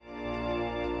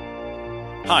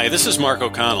Hi, this is Mark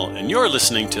O'Connell, and you're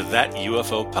listening to That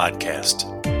UFO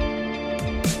Podcast.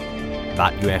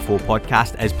 That UFO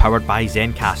Podcast is powered by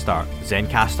Zencastr.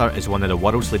 Zencastr is one of the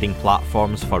world's leading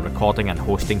platforms for recording and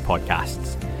hosting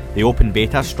podcasts. The open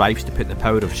beta strives to put the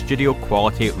power of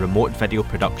studio-quality remote video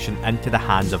production into the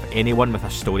hands of anyone with a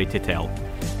story to tell.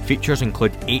 Features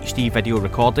include HD video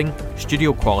recording,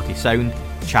 studio-quality sound,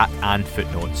 chat and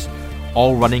footnotes.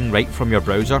 All running right from your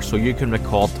browser so you can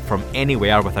record from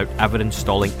anywhere without ever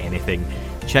installing anything.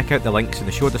 Check out the links in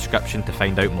the show description to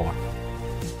find out more.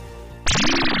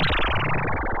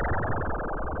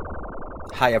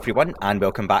 Hi everyone, and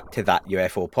welcome back to That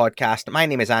UFO Podcast. My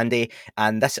name is Andy,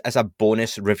 and this is a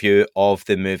bonus review of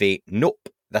the movie Nope.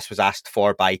 This was asked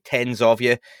for by tens of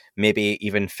you, maybe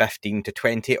even 15 to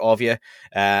 20 of you,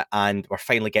 and we're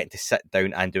finally getting to sit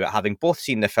down and do it, having both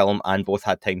seen the film and both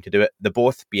had time to do it, the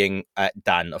both being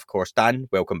Dan, of course. Dan,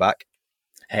 welcome back.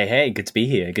 Hey, good to be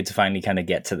here. Good to finally kind of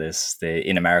get to this.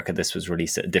 In America, this was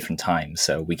released at a different time,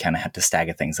 so we kind of had to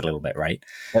stagger things a little bit, right?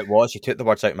 It was. You took the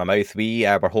words out of my mouth. We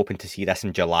were hoping to see this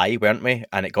in July, weren't we?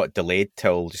 And it got delayed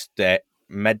till just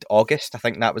mid-August. I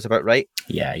think that was about right.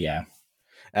 Yeah.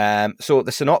 So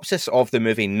the synopsis of the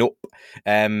movie Nope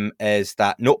is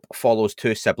that Nope follows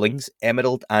two siblings,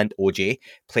 Emerald and OJ,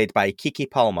 played by Keke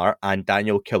Palmer and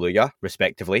Daniel Kaluuya,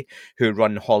 respectively, who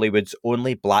run Hollywood's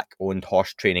only black-owned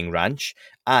horse training ranch,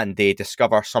 and they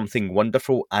discover something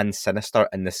wonderful and sinister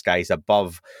in the skies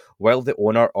above, while the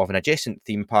owner of an adjacent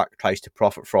theme park tries to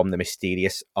profit from the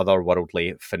mysterious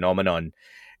otherworldly phenomenon.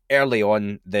 Early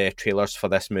on, the trailers for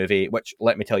this movie, which,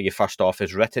 let me tell you first off,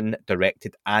 is written,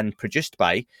 directed and produced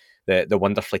by the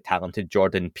wonderfully talented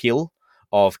Jordan Peele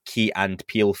of Key and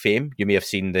Peele fame. You may have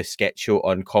seen the sketch show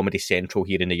on Comedy Central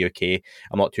here in the UK.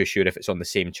 I'm not too sure if it's on the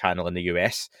same channel in the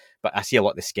US, but I see a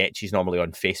lot of the sketches normally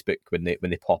on Facebook when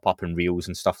they pop up in reels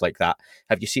and stuff like that.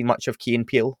 Have you seen much of Key and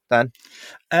Peele, Dan?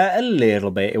 A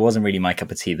little bit. It wasn't really my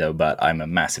cup of tea, though, but I'm a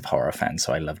massive horror fan,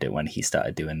 so I loved it when he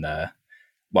started doing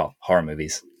horror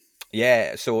movies.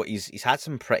 Yeah, so he's had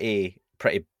some pretty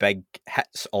big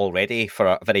hits already for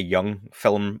a very young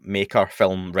filmmaker,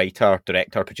 film writer,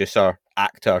 director, producer,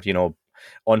 actor,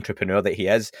 entrepreneur that he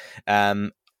is.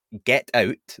 Get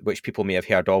Out, which people may have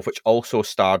heard of, which also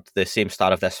starred the same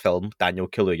star of this film, Daniel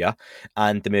Kaluuya,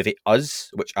 and the movie Us,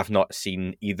 which I've not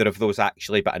seen either of those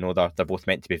actually, but I know they're both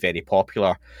meant to be very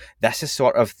popular. This is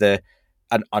sort of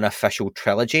an unofficial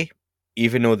trilogy.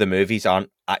 Even though the movies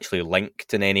aren't actually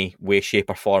linked in any way, shape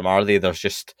or form, are they? There's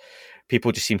just,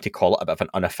 people just seem to call it a bit of an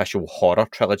unofficial horror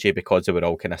trilogy because they were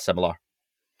all kind of similar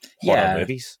horror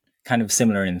movies. Kind of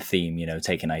similar in theme,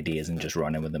 taking ideas and just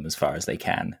running with them as far as they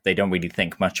can. They don't really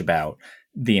think much about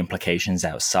the implications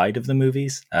outside of the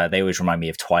movies. They always remind me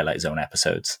of Twilight Zone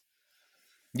episodes.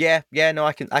 Yeah, no,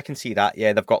 I can see that.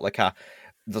 Yeah, they've got like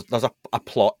there's a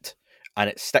plot, and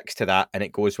it sticks to that, and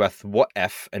it goes with what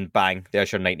if, and bang,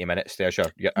 there's your 90 minutes, there's your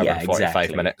hour and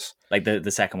 45 minutes. Like the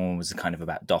second one was kind of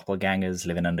about doppelgangers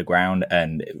living underground,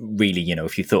 and really,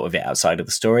 if you thought of it outside of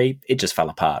the story, it just fell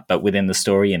apart. But within the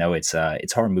story, it's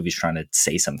horror movies trying to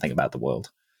say something about the world.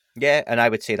 Yeah, and I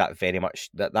would say that very much,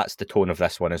 that's the tone of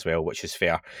this one as well, which is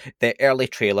fair. The early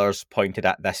trailers pointed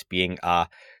at this being a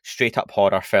straight-up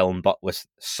horror film, but with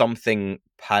something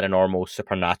paranormal,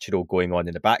 supernatural going on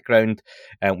in the background.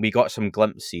 We got some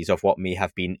glimpses of what may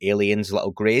have been aliens,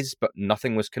 little greys, but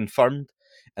nothing was confirmed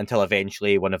until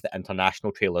eventually one of the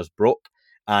international trailers broke,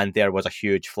 and there was a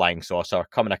huge flying saucer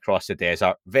coming across the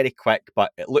desert. Very quick,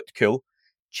 but it looked cool.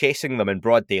 Chasing them in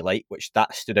broad daylight, which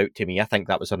that stood out to me. I think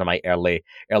that was one of my early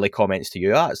comments to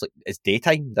you. It's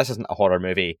daytime. This isn't a horror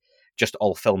movie just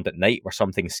all filmed at night where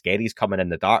something scary is coming in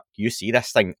the dark. You see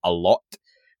this thing a lot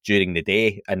during the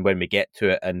day, and when we get to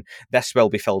it, and this will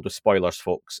be filled with spoilers,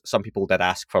 folks. Some people did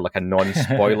ask for like a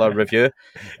non-spoiler review.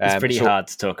 It's pretty hard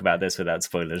to talk about this without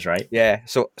spoilers, right? Yeah,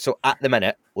 so at the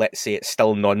minute, let's say it's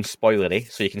still non-spoilery,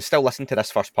 so you can still listen to this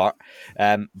first part,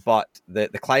 but the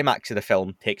climax of the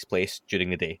film takes place during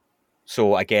the day.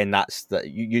 So again, that's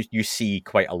you see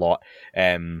quite a lot.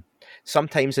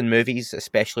 Sometimes in movies,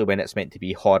 especially when it's meant to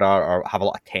be horror or have a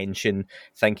lot of tension,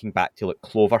 thinking back to like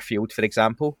Cloverfield, for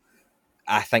example,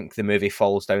 I think the movie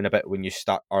falls down a bit when you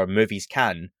start, or movies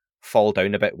can fall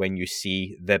down a bit when you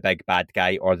see the big bad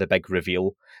guy or the big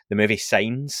reveal. The movie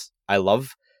Signs, I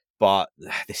love, but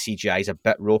the CGI is a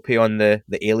bit ropey on the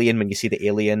alien when you see the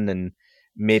alien, and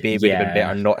maybe it would have been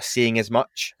better not seeing as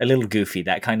much. A little goofy.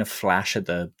 That kind of flash at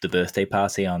the birthday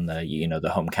party on the the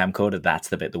home camcorder. That's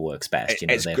the bit that works best.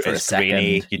 It's there for a second.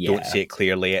 grainy. You don't see it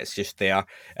clearly. It's just there.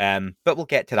 But we'll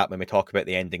get to that when we talk about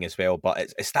the ending as well.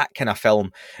 But it's that kind of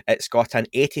film. It's got an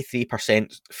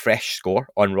 83% fresh score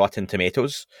on Rotten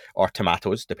Tomatoes, or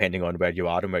tomatoes, depending on where you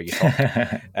are and where you talk.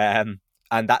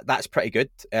 And that's pretty good.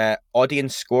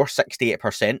 Audience score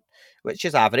 68%, which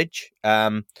is average.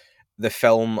 The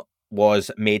film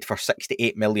was made for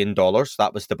 $68 million.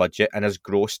 That was the budget, and has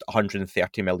grossed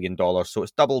 $130 million. So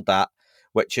it's doubled that,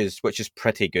 which is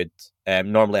pretty good.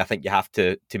 Normally, I think you have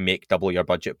to make double your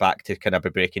budget back to kind of be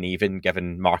breaking even,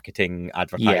 given marketing,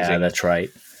 advertising. Yeah, that's right.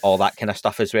 All that kind of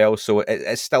stuff as well. So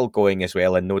it's still going as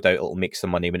well, and no doubt it'll make some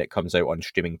money when it comes out on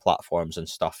streaming platforms and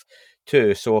stuff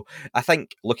too. So I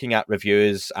think looking at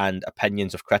reviews and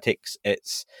opinions of critics,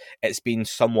 it's been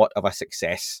somewhat of a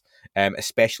success,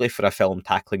 especially for a film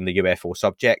tackling the UFO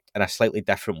subject in a slightly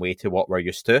different way to what we're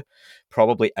used to,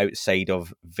 probably outside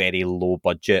of very low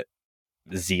budget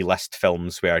Z-list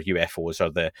films where UFOs are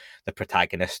the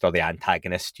protagonist or the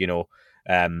antagonist.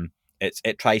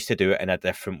 It tries to do it in a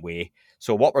different way.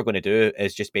 So what we're going to do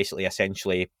is just basically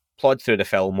essentially plod through the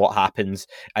film, what happens,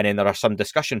 and then there are some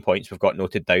discussion points we've got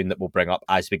noted down that we'll bring up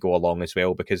as we go along as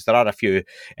well, because there are a few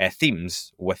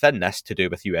themes within this to do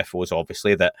with UFOs,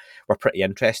 obviously, that were pretty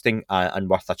interesting and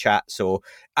worth a chat. So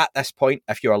at this point,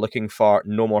 if you are looking for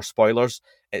no more spoilers,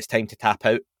 it's time to tap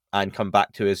out and come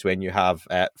back to us when you have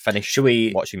finished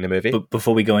watching the movie.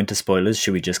 Before we go into spoilers,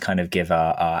 should we just kind of give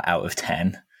our out of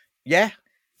 10? Yeah.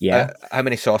 How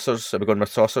many saucers? Are we going with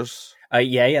saucers?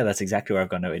 Yeah, that's exactly where I've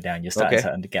got noted down. You're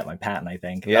starting to get my pattern, I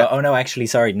think. Yeah. Oh, no, actually,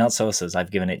 sorry, not saucers.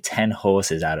 I've given it 10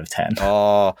 horses out of 10.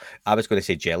 Oh, I was going to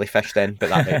say jellyfish then, but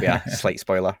that might be a slight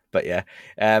spoiler. But yeah.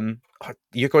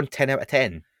 You're going 10 out of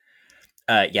 10?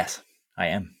 Yes, I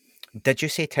am. Did you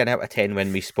say 10 out of 10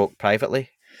 when we spoke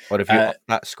privately? Or have you upped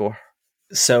that score?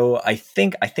 So I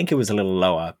think it was a little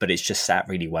lower, but it's just sat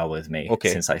really well with me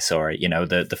since I saw it.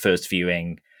 The first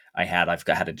viewing I've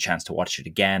had a chance to watch it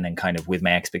again, and kind of with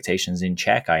my expectations in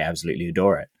check, I absolutely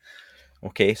adore it.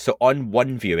 Okay, so on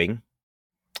one viewing,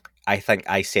 I think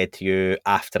I said to you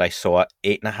after I saw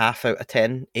it, 8.5 out of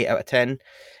 10, 8 out of 10.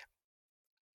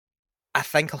 I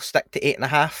think I'll stick to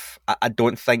 8.5. I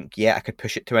don't think yet I could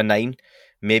push it to a 9.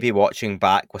 Maybe watching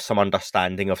back with some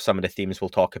understanding of some of the themes we'll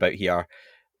talk about here.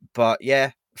 But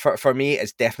yeah, for me,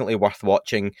 it's definitely worth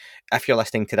watching. If you're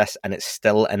listening to this and it's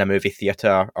still in a movie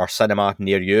theatre or cinema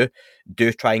near you,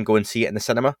 do try and go and see it in the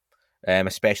cinema,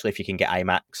 especially if you can get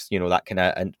IMAX, that kind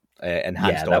of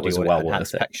enhanced audio, was well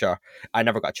enhanced worth it. picture. I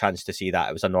never got a chance to see that.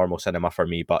 It was a normal cinema for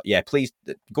me. But yeah, please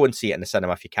go and see it in the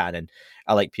cinema if you can. And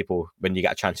I like people when you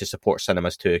get a chance to support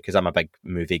cinemas too, because I'm a big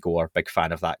movie goer, big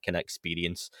fan of that kind of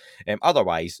experience.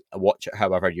 Otherwise, watch it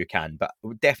however you can, but I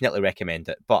would definitely recommend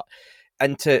it. But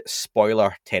into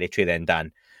spoiler territory then,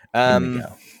 Dan. Here we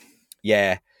go.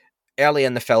 Yeah. Early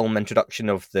in the film, introduction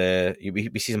of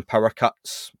we see some power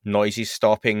cuts, noises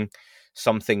stopping,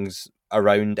 something's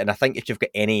around, and I think if you've got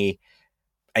any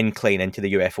incline into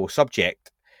the UFO subject,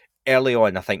 early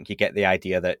on I think you get the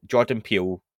idea that Jordan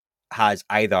Peele has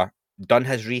either done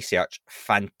his research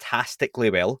fantastically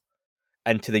well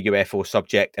into the UFO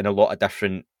subject in a lot of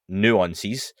different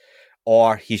nuances,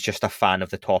 or he's just a fan of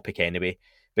the topic anyway,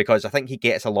 because I think he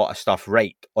gets a lot of stuff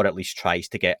right, or at least tries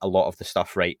to get a lot of the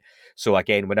stuff right. So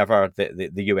again, whenever the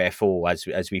UFO,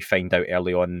 as we find out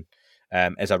early on,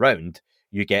 is around,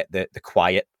 you get the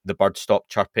quiet, the birds stop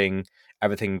chirping,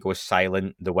 everything goes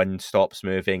silent, the wind stops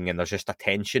moving, and there's just a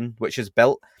tension which is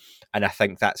built. And I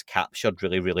think that's captured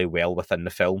really, really well within the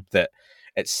film, that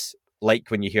it's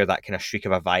like when you hear that kind of shriek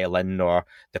of a violin, or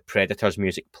the Predator's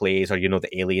music plays, or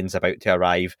the alien's about to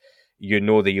arrive, the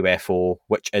UFO,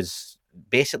 which is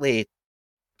basically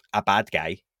a bad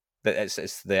guy, that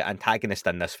it's the antagonist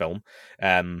in this film,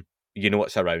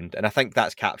 it's around. And I think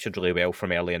that's captured really well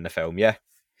from early in the film.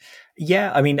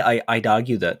 Yeah, I mean, I'd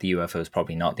argue that the UFO is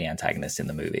probably not the antagonist in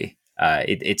the movie.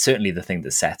 It's certainly the thing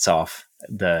that sets off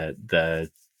the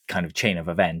kind of chain of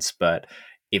events, but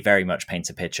it very much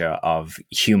paints a picture of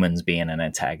humans being an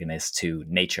antagonist to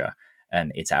nature,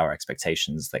 and it's our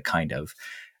expectations that kind of,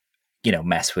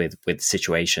 mess with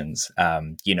situations.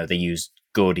 They use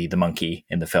Gordy the monkey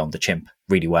in the film, the chimp,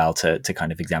 really well to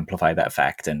kind of exemplify that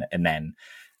fact, and then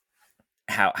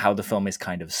how the film is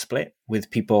kind of split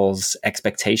with people's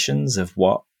expectations of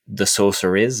what the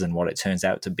saucer is and what it turns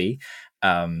out to be,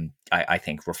 I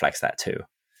think reflects that too.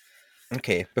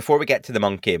 Okay, before we get to the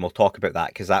monkey, and we'll talk about that,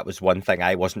 because that was one thing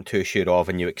I wasn't too sure of,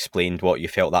 and you explained what you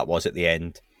felt that was at the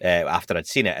end after I'd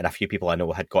seen it, and a few people I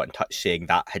know had got in touch saying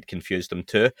that had confused them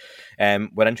too.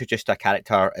 We're introduced to a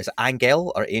character, is it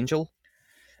Angel or Angel?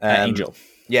 Angel.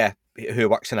 Yeah, who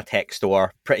works in a tech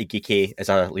store, pretty geeky, as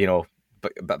a,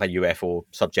 bit of a UFO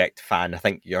subject fan. I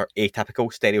think you're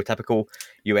atypical, stereotypical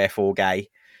UFO guy.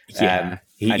 Yeah,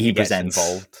 he gets presents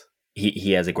involved.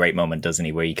 He has a great moment, doesn't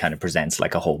he, where he kind of presents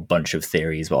like a whole bunch of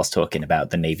theories whilst talking about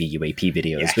the Navy UAP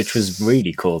videos, Yes. which was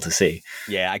really cool to see.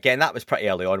 Yeah, again, that was pretty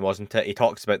early on, wasn't it? He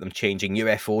talks about them changing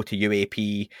UFO to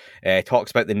UAP,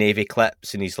 talks about the Navy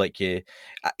clips, and he's like,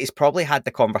 he's probably had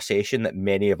the conversation that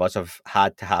many of us have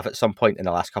had to have at some point in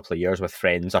the last couple of years with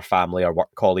friends or family or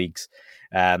work colleagues.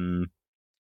 And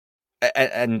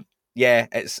yeah,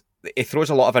 it throws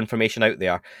a lot of information out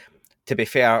there. To be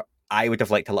fair, I would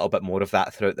have liked a little bit more of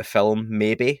that throughout the film,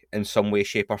 maybe in some way,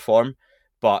 shape, or form.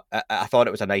 But I thought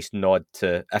it was a nice nod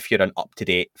to, if you're an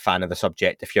up-to-date fan of the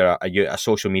subject, if you're a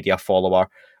social media follower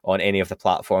on any of the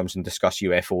platforms and discuss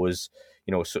UFOs,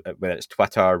 whether it's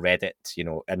Twitter, Reddit,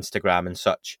 Instagram and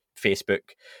such,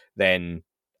 Facebook, then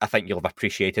I think you'll have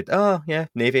appreciated, oh, yeah,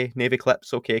 Navy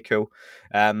clips, okay, cool.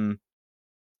 I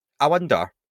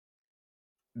wonder,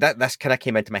 that this kind of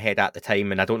came into my head at the time,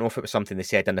 and I don't know if it was something they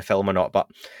said in the film or not, but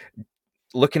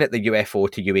looking at the UFO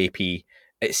to UAP,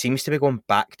 it seems to be going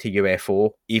back to UFO,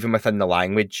 even within the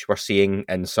language we're seeing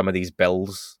in some of these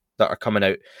bills that are coming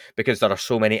out, because there are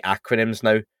so many acronyms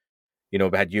now.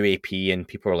 We had UAP and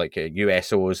people were like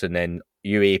USOs, and then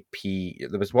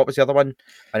UAP. What was the other one?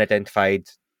 Unidentified.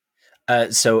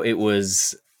 So it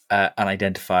was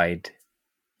unidentified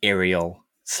aerial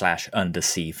 /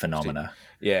 undersea phenomena.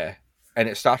 Yeah. And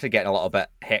it started getting a little bit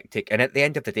hectic. And at the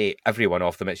end of the day, every one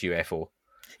of them is UFO.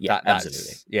 Yeah,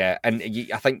 absolutely. Yeah, and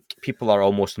I think people are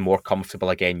almost more comfortable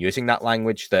again using that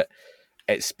language, that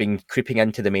it's been creeping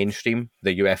into the mainstream,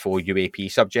 the UFO,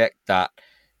 UAP subject, that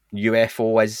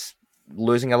UFO is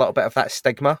losing a little bit of that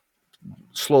stigma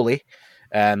slowly.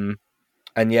 And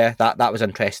yeah, that was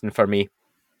interesting for me.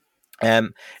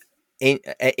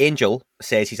 Angel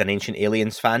says he's an Ancient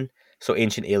Aliens fan. So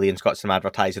Ancient Aliens got some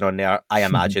advertising on there. I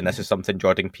imagine this is something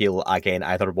Jordan Peele, again,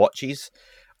 either watches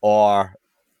or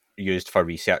used for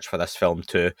research for this film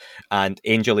too. And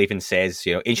Angel even says,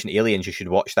 Ancient Aliens, you should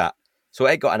watch that. So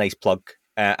it got a nice plug.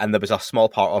 And there was a small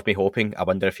part of me hoping, I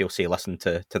wonder if he'll say listen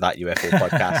to that UFO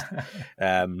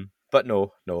podcast. But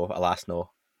no, alas,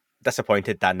 no.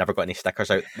 Disappointed Dan never got any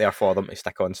stickers out there for them to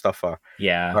stick on stuff, or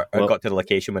got to the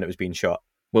location when it was being shot.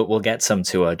 We'll get some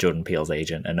to Jordan Peele's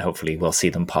agent, and hopefully we'll see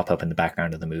them pop up in the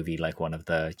background of the movie, like one of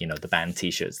the the band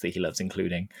T-shirts that he loves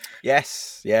including.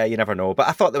 Yes, yeah, you never know. But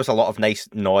I thought there was a lot of nice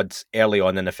nods early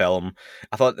on in the film.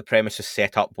 I thought the premise was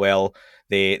set up well.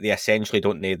 They essentially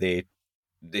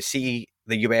they see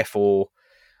the UFO.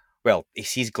 Well, he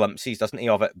sees glimpses, doesn't he,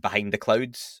 of it behind the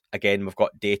clouds. Again, we've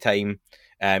got daytime.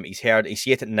 He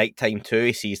sees it at nighttime too.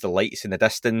 He sees the lights in the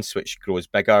distance, which grows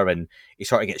bigger, and he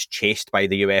sort of gets chased by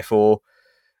the UFO.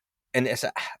 And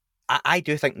I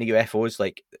do think the UFO is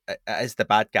it is the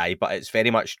bad guy, but it's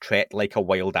very much treated like a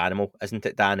wild animal, isn't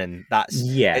it, Dan? And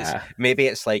maybe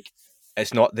it's like,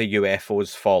 it's not the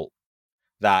UFO's fault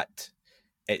that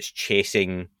it's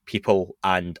chasing people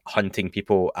and hunting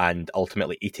people and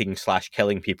ultimately eating /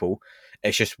 killing people.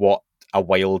 It's just what a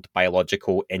wild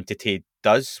biological entity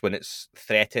does when it's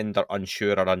threatened or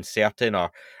unsure or uncertain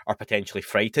or potentially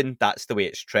frightened. That's the way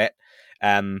it's treated.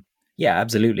 Yeah,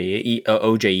 absolutely.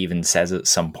 OJ even says at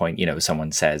some point,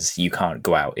 someone says you can't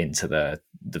go out into the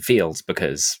fields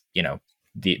because,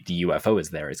 the UFO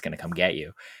is there, it's going to come get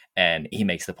you. And he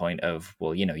makes the point of,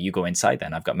 well, you go inside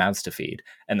then, I've got mouths to feed.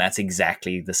 And that's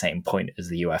exactly the same point as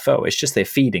the UFO. It's just they're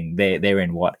feeding. They're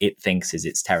in what it thinks is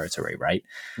its territory, right?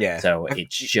 Yeah. So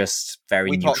it's just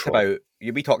very neutral.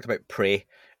 We talked about prey,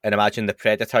 and imagine the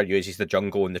predator uses the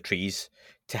jungle and the trees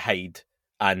to hide,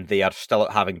 and they are still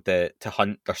having to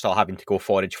hunt. They're still having to go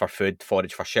forage for food,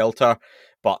 forage for shelter,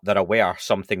 but they're aware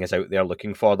something is out there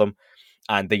looking for them.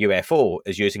 And the UFO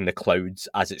is using the clouds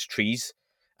as its trees,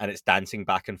 and it's dancing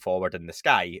back and forward in the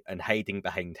sky and hiding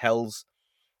behind hills,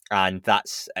 and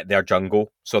that's their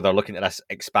jungle. So they're looking at this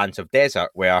expansive desert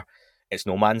where it's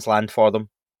no man's land for them,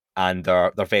 and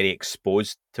they're very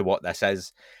exposed to what this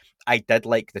is. I did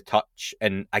like the touch,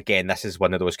 and again, this is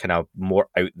one of those kind of more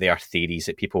out there theories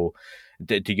that people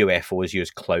do UFOs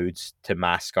use clouds to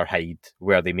mask or hide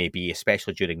where they may be,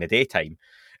 especially during the daytime.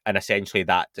 And essentially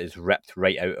that is ripped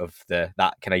right out of that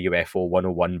kind of UFO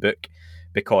 101 book,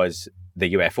 because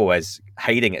the UFO is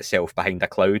hiding itself behind a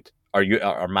cloud,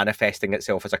 or manifesting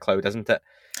itself as a cloud, isn't it?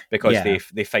 Because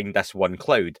they find this one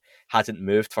cloud hasn't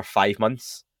moved for 5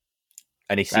 months.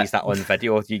 and he sees that on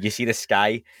video. You see the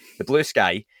sky, the blue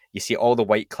sky, you see all the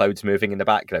white clouds moving in the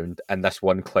background, and this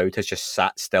one cloud has just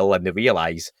sat still, and they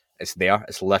realise it's there.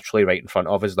 It's literally right in front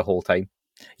of us the whole time.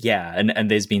 Yeah,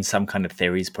 and there's been some kind of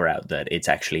theories put out that it's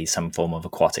actually some form of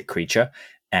aquatic creature,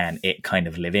 and it kind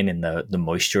of living in the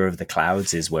moisture of the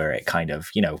clouds is where it kind of,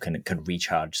 can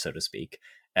recharge, so to speak.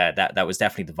 That was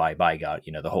definitely the vibe I got.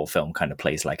 The whole film kind of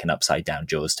plays like an upside down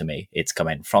Jaws to me. It's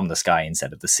coming from the sky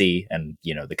instead of the sea, and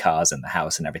the cars and the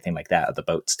house and everything like that are the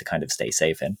boats to kind of stay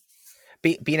safe in.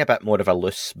 Being a bit more of a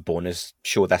loose bonus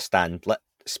show this, Dan, let's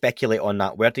speculate on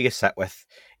that. Where do you sit with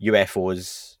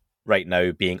UFOs right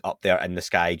now being up there in the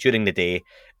sky during the day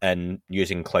and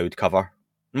using cloud cover?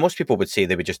 Most people would say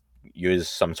they would just use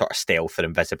some sort of stealth or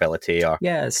invisibility, or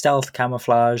stealth,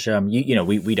 camouflage.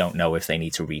 We don't know if they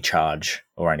need to recharge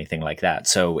or anything like that.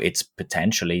 So it's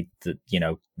potentially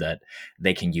that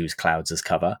they can use clouds as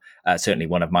cover. Certainly,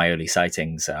 one of my early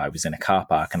sightings, I was in a car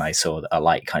park and I saw a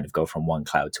light kind of go from one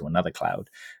cloud to another cloud.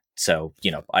 So,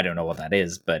 I don't know what that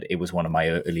is, but it was one of my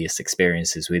earliest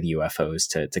experiences with UFOs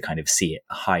to kind of see it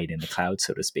hide in the cloud,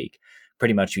 so to speak.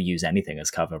 Pretty much you use anything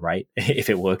as cover, right? If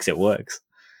it works, it works.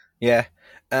 Yeah.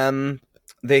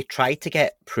 They try to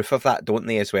get proof of that, don't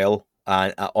they, as well,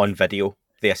 on video.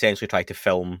 They essentially try to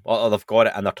film, or they've got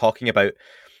it, and they're talking about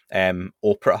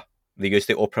Oprah. They use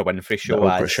the Oprah Winfrey show the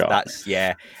Oprah as shot. That's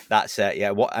it.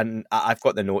 Yeah. And I've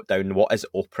got the note down. What is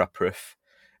Oprah proof?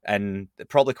 And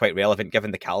probably quite relevant given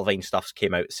the Calvine stuff's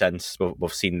came out since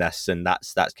we've seen this, and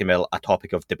that's become a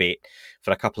topic of debate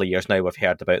for a couple of years now. We've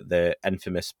heard about the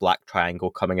infamous black triangle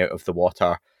coming out of the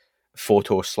water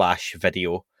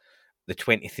photo/video, the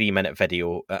 23-minute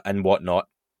video and whatnot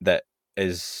that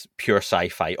is pure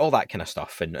sci-fi, all that kind of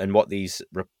stuff, and what these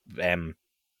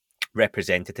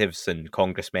representatives and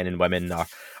congressmen and women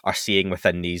are seeing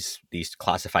within these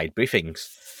classified briefings.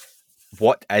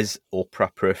 What is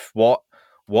Oprah proof? What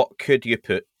could you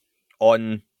put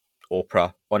on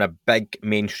Oprah, on a big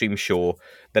mainstream show,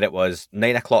 that it was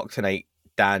 9 o'clock tonight,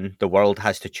 Dan, the world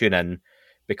has to tune in,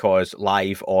 because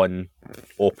live on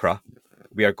Oprah,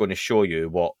 we are going to show you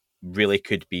what really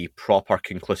could be proper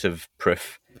conclusive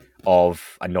proof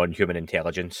of a non-human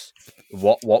intelligence.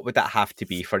 What would that have to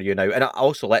be for you now? And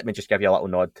also, let me just give you a little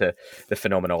nod to the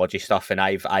phenomenology stuff. And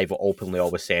I've openly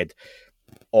always said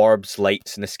orbs,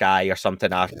 lights in the sky are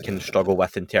something I can struggle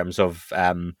with in terms of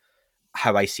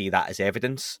how I see that as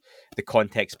evidence. The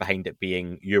context behind it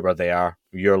being you were there,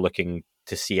 you're looking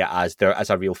to see it as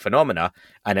a real phenomena,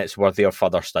 and it's worthy of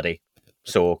further study.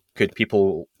 So could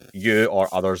people, you or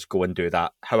others, go and do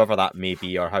that, however that may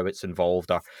be, or how it's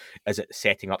involved, or is it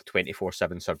setting up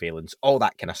 24/7 surveillance, all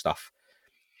that kind of stuff?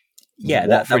 Yeah,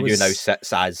 that for you now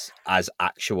sits as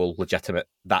actual legitimate.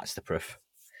 That's the proof.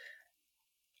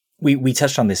 We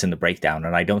touched on this in the breakdown,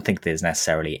 and I don't think there's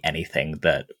necessarily anything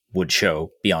that would show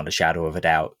beyond a shadow of a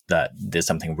doubt that there's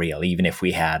something real. Even if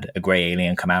we had a grey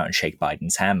alien come out and shake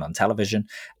Biden's hand on television,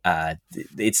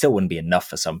 it still wouldn't be enough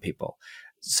for some people.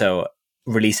 So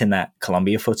releasing that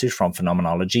Columbia footage from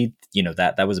Phenomenology,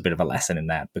 that was a bit of a lesson in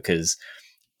that, because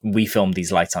we filmed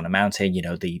these lights on a mountain.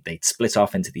 They'd split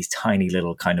off into these tiny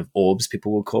little kind of orbs,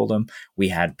 people would call them. We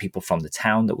had people from the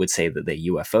town that would say that they're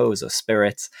UFOs or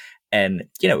spirits. And,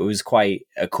 it was quite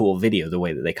a cool video, the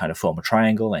way that they kind of form a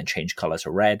triangle and change color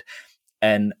to red.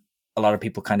 And a lot of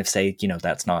people kind of say,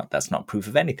 that's not proof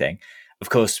of anything. Of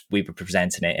course, we were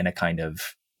presenting it in a kind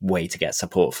of way to get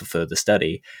support for further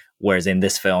study. Whereas in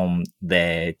this film,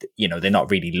 they're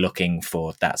not really looking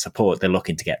for that support. They're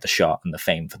looking to get the shot and the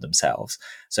fame for themselves.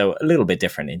 So a little bit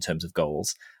different in terms of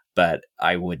goals. But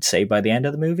I would say by the end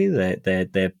of the movie,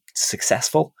 they're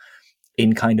successful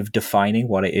in kind of defining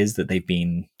what it is that they've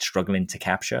been struggling to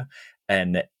capture.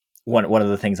 And one of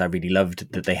the things I really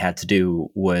loved that they had to do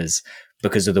was,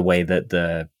 because of the way that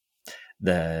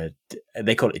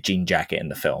they call it Jean Jacket in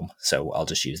the film, so I'll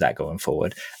just use that going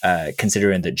forward.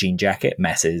 Considering that Jean Jacket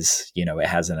messes, it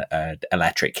has an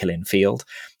electric killing field,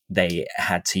 they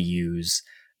had to use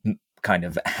kind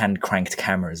of hand cranked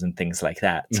cameras and things like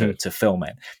that to film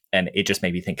it. And it just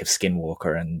made me think of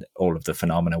Skinwalker and all of the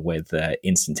phenomena with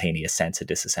instantaneous sensor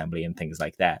disassembly and things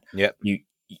like that. Yep.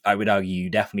 I would argue you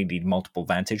definitely need multiple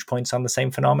vantage points on the same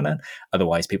phenomenon.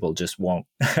 Otherwise people just won't,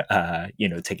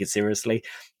 take it seriously.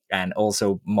 And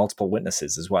also multiple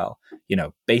witnesses as well.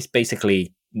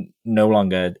 Basically no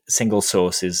longer single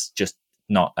source is just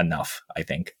not enough, I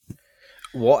think.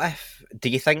 Do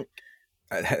you think,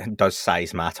 does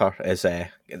size matter is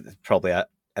probably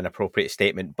an appropriate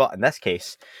statement, but in this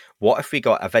case, what if we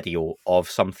got a video of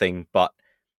something, but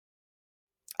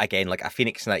again, like a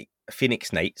Phoenix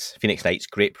Nights,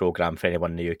 great program for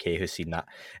anyone in the UK who's seen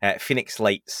that, Phoenix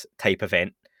Lights type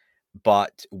event,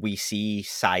 but we see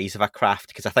size of a craft,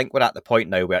 because I think we're at the point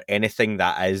now where anything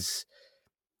that is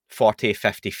 40,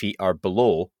 50 feet or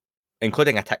below,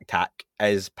 including a Tic Tac,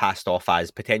 is passed off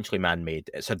as potentially man-made.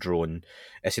 It's a drone,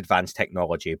 it's advanced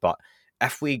technology. But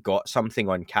if we got something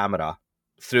on camera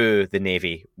through the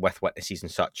Navy with witnesses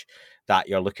and such, that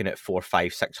you're looking at 400,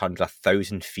 500, 600,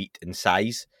 1,000 feet in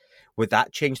size, would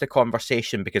that change the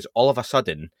conversation? Because all of a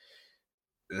sudden,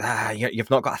 you've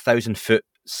not got 1,000-foot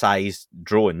size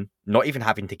drone, not even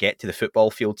having to get to the football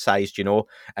field size, and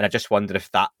I just wonder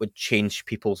if that would change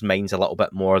people's minds a little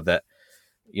bit more, that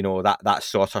that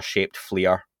sort of shaped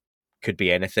flare could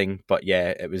be anything, but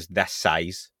yeah, it was this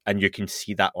size and you can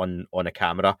see that on a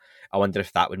camera. I wonder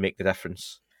if that would make the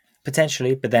difference.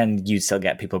 Potentially, but then you still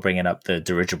get people bringing up the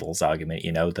dirigibles argument.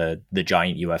 The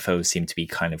giant UFOs seem to be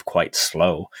kind of quite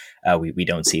slow. We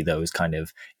don't see those kind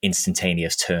of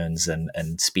instantaneous turns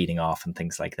and speeding off and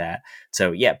things like that.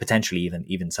 So yeah, potentially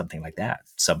even something like that,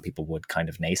 some people would kind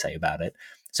of naysay about it.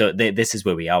 So this is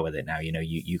where we are with it now.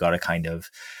 You got to kind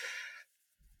of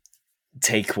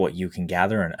take what you can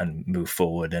gather and move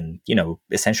forward, and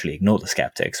essentially ignore the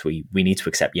skeptics. We need to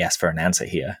accept yes for an answer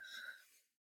here.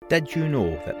 Did you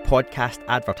know that podcast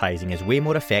advertising is way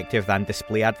more effective than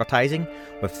display advertising,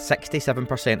 with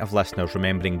 67% of listeners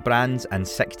remembering brands and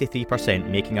 63%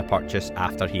 making a purchase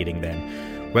after hearing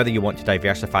them? Whether you want to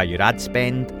diversify your ad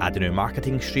spend, add a new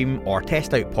marketing stream, or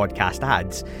test out podcast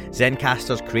ads,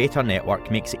 Zencastr's Creator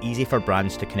Network makes it easy for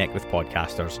brands to connect with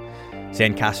podcasters.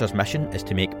 Zencastr's mission is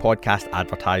to make podcast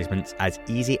advertisements as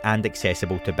easy and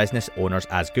accessible to business owners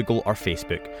as Google or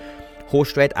Facebook.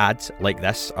 Host-read ads like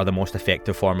this are the most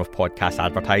effective form of podcast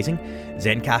advertising.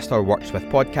 Zencastr works with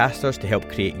podcasters to help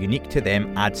create unique to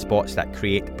them ad spots that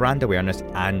create brand awareness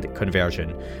and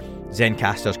conversion.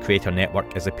 Zencastr's Creator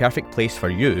Network is the perfect place for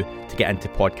you to get into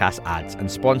podcast ads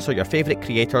and sponsor your favourite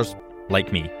creators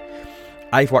like me.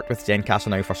 I've worked with Zencastr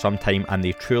now for some time, and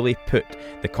they truly put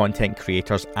the content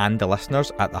creators and the listeners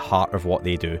at the heart of what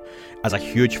they do. As a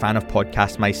huge fan of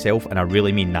podcasts myself, and I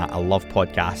really mean that, I love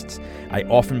podcasts, I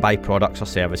often buy products or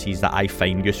services that I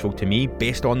find useful to me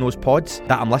based on those pods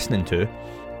that I'm listening to.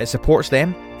 It supports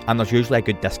them, and there's usually a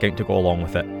good discount to go along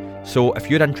with it. So if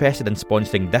you're interested in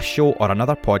sponsoring this show or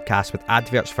another podcast with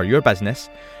adverts for your business,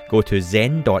 go to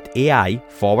zen.ai/that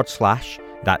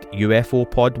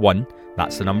UFO pod 1,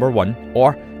 that's the number 1,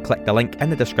 or click the link in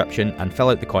the description and fill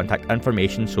out the contact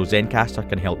information so Zencastr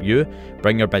can help you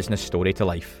bring your business story to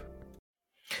life.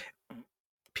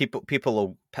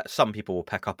 Some people will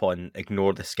pick up on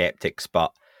ignore the skeptics,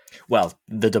 but well,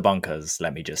 the debunkers,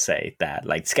 let me just say that,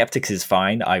 skeptics is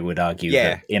fine. I would argue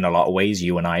that in a lot of ways,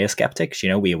 you and I are skeptics.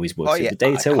 We always work through the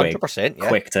data. We're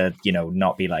quick to,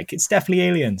 not be like, it's definitely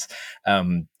aliens.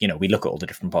 We look at all the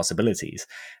different possibilities.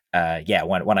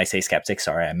 When I say skeptics,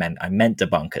 sorry, I meant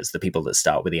debunkers, the people that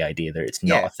start with the idea that it's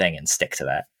not a thing and stick to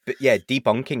that. But yeah,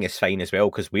 debunking is fine as well,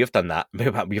 because we've done that.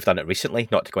 We've done it recently,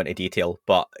 not to go into detail,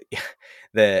 but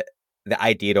the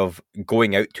idea of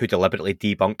going out to deliberately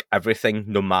debunk everything,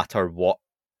 no matter what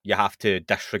you have to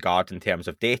disregard in terms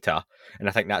of data. And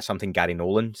I think that's something Gary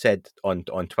Nolan said on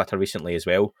Twitter recently as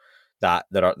well, that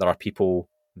there are people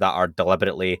that are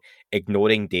deliberately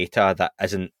ignoring data that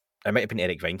isn't, it might have been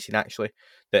Eric Weinstein actually,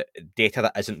 that data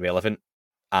that isn't relevant,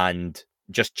 and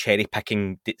just cherry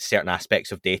picking certain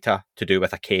aspects of data to do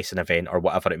with a case, an event, or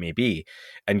whatever it may be,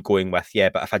 and going with,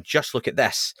 but if I just look at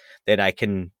this, then I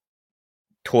can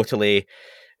totally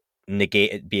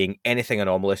negate it being anything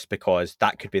anomalous because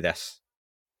that could be this.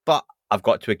 But I've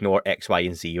got to ignore X, Y,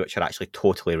 and Z, which are actually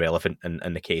totally relevant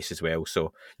in the case as well.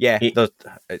 So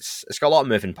it's got a lot of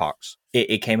moving parts.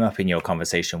 It came up in your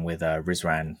conversation with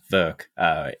Rizwan Virk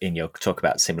in your talk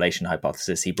about simulation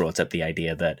hypothesis. He brought up the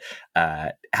idea that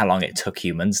how long it took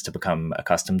humans to become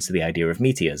accustomed to the idea of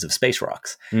meteors, of space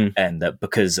rocks, and that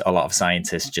because a lot of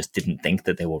scientists just didn't think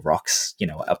that they were rocks,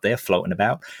 up there floating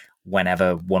about,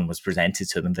 whenever one was presented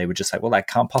to them, they were just like, well, that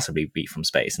can't possibly be from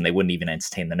space, and they wouldn't even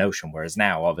entertain the notion. Whereas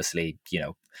now, obviously,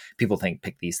 people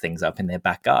pick these things up in their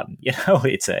back garden.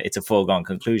 It's a foregone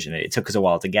conclusion. It took us a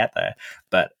while to get there,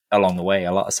 but along the way,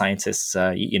 a lot of scientists,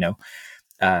 ignored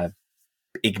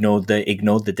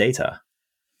the data.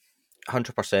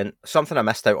 100%. Something I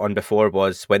missed out on before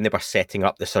was when they were setting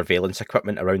up the surveillance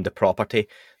equipment around the property,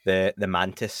 the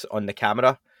mantis on the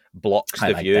camera. blocks I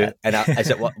the like view. that. And is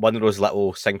it one of those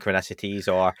little synchronicities,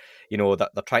 or that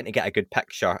they're trying to get a good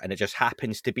picture, and it just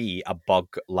happens to be a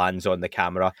bug lands on the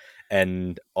camera,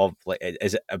 and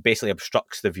is it basically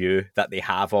obstructs the view that they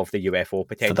have of the UFO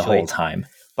potentially for the whole time.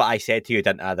 But I said to you,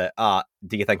 didn't I, that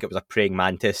do you think it was a praying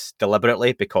mantis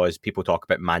deliberately? Because people talk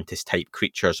about mantis type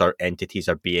creatures or entities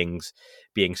or beings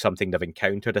being something they've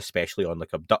encountered, especially on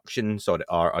like abductions or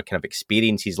kind of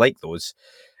experiences like those.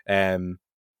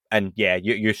 And yeah,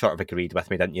 you sort of agreed with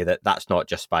me, didn't you, that that's not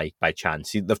just by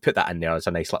chance. They've put that in there as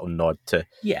a nice little nod to.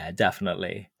 Yeah,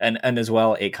 definitely. And as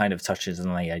well, it kind of touches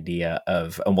on the idea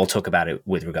of, and we'll talk about it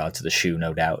with regard to the shoe,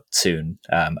 no doubt, soon,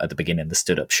 at the beginning, the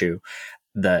stood up shoe,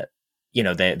 that,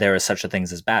 there are such a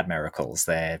things as bad miracles.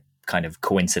 They're kind of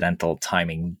coincidental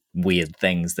timing, weird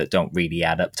things that don't really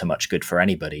add up to much good for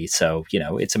anybody. So,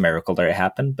 it's a miracle that it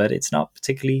happened, but it's not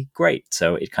particularly great.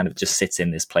 So it kind of just sits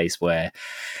in this place where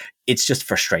it's just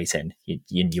frustrating.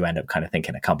 You end up kind of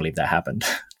thinking, I can't believe that happened.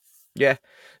 Yeah.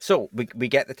 So we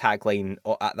get the tagline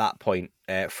at that point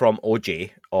from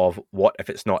OJ of "What if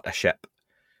it's not a ship?"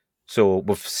 So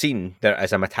we've seen there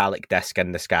is a metallic disc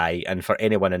in the sky, and for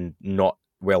anyone not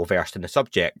well versed in the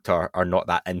subject or not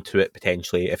that into it,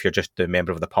 potentially, if you're just a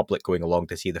member of the public going along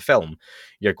to see the film,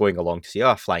 you're going along to see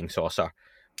a flying saucer.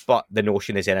 But the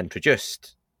notion is then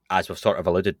introduced, as we've sort of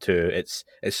alluded to, it's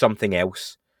something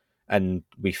else. And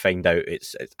we find out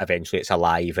it's eventually it's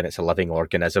alive and it's a living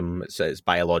organism. It's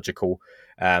biological.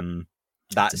 That's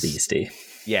a beastie.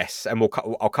 Yes, and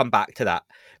I'll come back to that,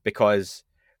 because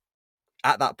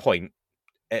at that point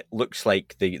it looks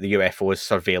like the UFO is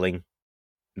surveilling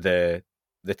the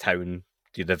town,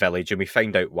 the village, and we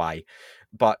find out why.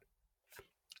 But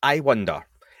I wonder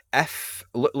if,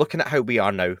 looking at how we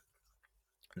are now,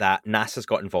 that NASA's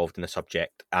got involved in the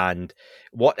subject, and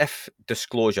what if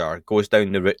disclosure goes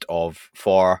down the route of,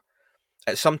 for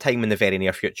at some time in the very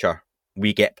near future,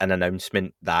 we get an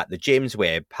announcement that the James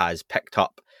Webb has picked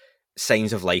up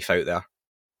signs of life out there,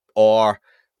 or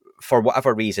for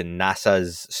whatever reason,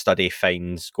 NASA's study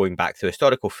finds, going back to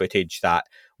historical footage, that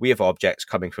we have objects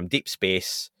coming from deep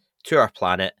space to our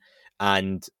planet,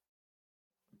 and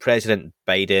President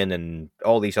Biden and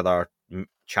all these other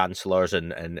chancellors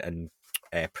and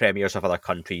premiers of other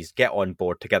countries get on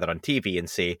board together on TV and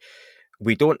say,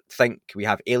 we don't think we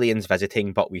have aliens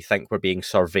visiting, but we think we're being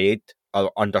surveyed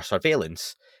or under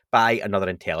surveillance by another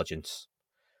intelligence.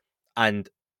 And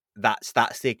that's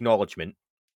the acknowledgement.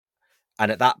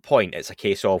 And at that point, it's a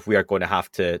case of, we are going to have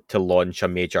to launch a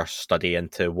major study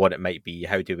into what it might be,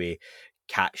 how do we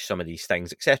catch some of these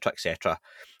things, etc., etc.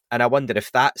 And I wonder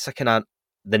if that's a kind of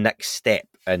the next step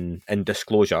in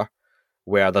disclosure,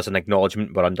 where there's an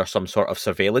acknowledgement we're under some sort of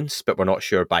surveillance, but we're not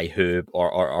sure by who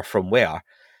or from where.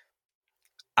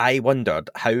 I wondered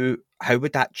how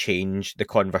would that change the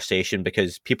conversation,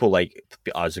 because people like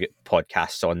us get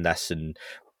podcasts on this, and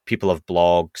people have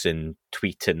blogs and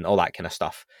tweet and all that kind of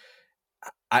stuff.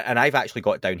 And I've actually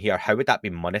got down here, how would that be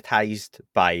monetized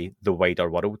by the wider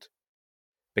world?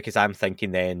 Because I'm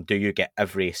thinking then, do you get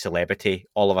every celebrity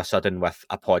all of a sudden with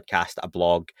a podcast, a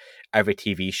blog, every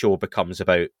TV show becomes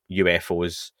about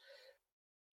UFOs?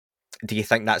 Do you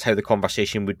think that's how the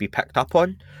conversation would be picked up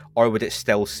on? Or would it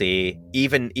still say,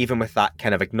 even with that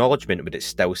kind of acknowledgement, would it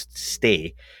still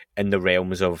stay in the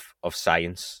realms of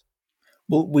science?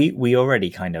 Well, we already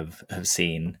kind of have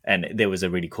seen, and there was a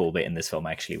really cool bit in this film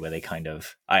actually where they kind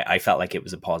of, I felt like it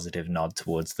was a positive nod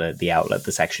towards the outlet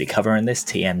that's actually covering this,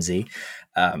 TMZ.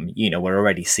 We're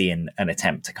already seeing an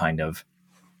attempt to kind of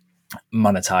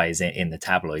monetize in the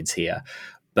tabloids here.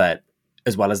 But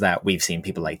as well as that, we've seen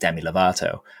people like Demi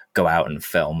Lovato go out and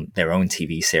film their own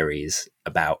TV series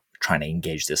about trying to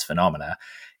engage this phenomena.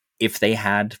 If they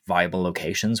had viable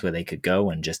locations where they could go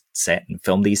and just sit and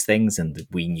film these things, and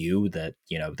we knew that,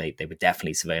 they were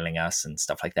definitely surveilling us and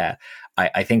stuff like that,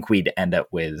 I think we'd end up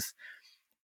with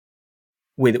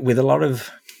a lot of,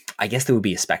 I guess there would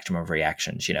be a spectrum of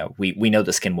reactions. We know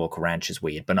the Skinwalker Ranch is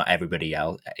weird, but not everybody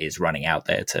else is running out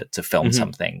there to film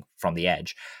something from the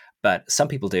edge. But some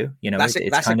people do,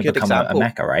 it's kind of become a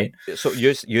mecca, right? So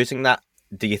using that,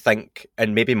 do you think,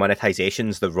 and maybe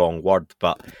monetization's the wrong word,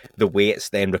 but the way it's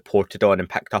then reported on and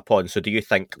picked up on, so do you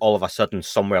think all of a sudden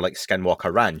somewhere like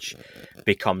Skinwalker Ranch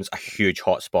becomes a huge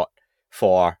hotspot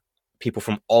for people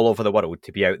from all over the world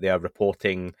to be out there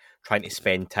reporting, trying to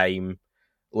spend time,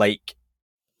 like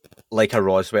a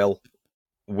Roswell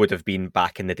would have been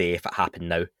back in the day if it happened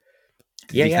now?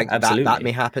 Do you think absolutely. that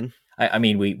may happen? I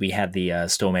mean, we had the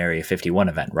Storm Area 51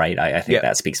 event, right? I think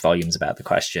that speaks volumes about the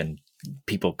question.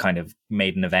 People kind of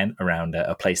made an event around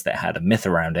a place that had a myth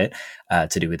around it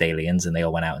to do with aliens, and they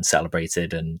all went out and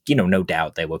celebrated. And, no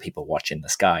doubt there were people watching the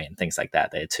sky and things like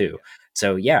that there too.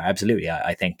 So, yeah, absolutely.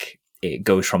 I think it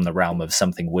goes from the realm of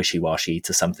something wishy-washy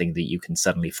to something that you can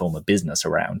suddenly form a business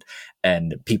around.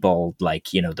 And people like,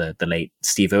 the late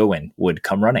Steve Irwin would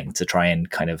come running to try and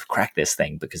kind of crack this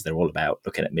thing because they're all about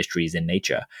looking at mysteries in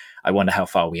nature. I wonder how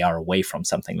far we are away from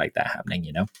something like that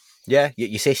happening, Yeah,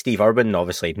 you say Steve Irwin,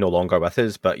 obviously no longer with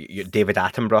us, but David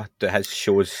Attenborough, his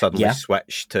shows suddenly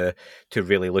switched to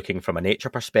really looking from a nature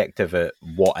perspective at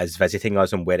what is visiting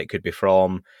us and where it could be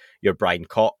from. Your Brian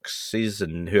Coxes,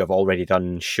 and who have already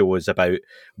done shows about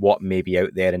what may be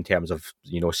out there in terms of,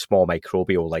 small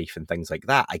microbial life and things like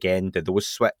that. Again, did those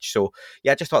switch? So,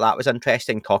 yeah, I just thought that was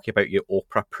interesting, talking about your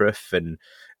Oprah proof and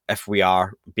if we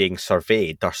are being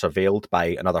surveyed or surveilled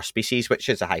by another species, which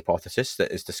is a hypothesis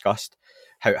that is discussed.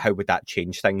 How would that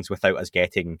change things without us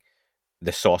getting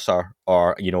the saucer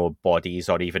or, bodies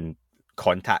or even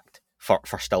contact for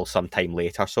still some time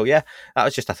later? So, yeah, that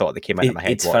was just a thought that came into my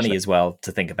head. It's funny as well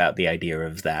to think about the idea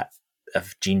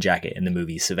of Jean Jacket in the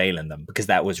movie surveilling them, because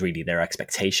that was really their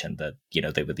expectation, that,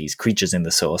 they were these creatures in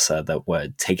the saucer that were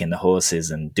taking the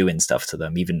horses and doing stuff to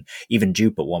them. Even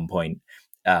Jupe at one point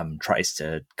tries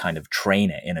to kind of train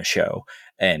it in a show,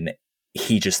 and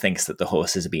he just thinks that the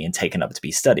horses are being taken up to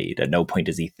be studied. At no point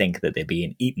does he think that they're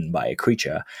being eaten by a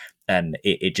creature. And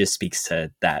it just speaks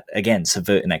to that, again,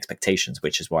 subverting expectations,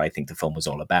 which is what I think the film was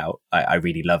all about. I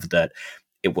really love that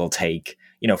it will take,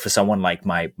 for someone like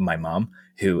my mom,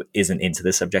 who isn't into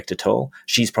the subject at all,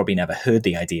 she's probably never heard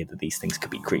the idea that these things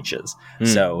could be creatures.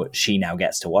 So she now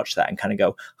gets to watch that and kind of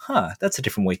go, that's a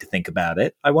different way to think about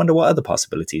it. I wonder what other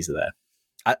possibilities are there.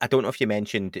 I don't know if you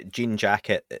mentioned Jean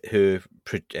Jacket, who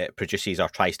produces or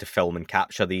tries to film and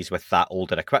capture these with that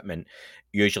older equipment,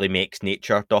 usually makes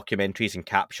nature documentaries and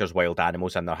captures wild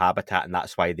animals in their habitat, and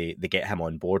that's why they get him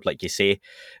on board, like you say.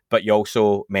 But you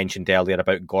also mentioned earlier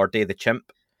about Gordy the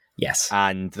chimp. Yes.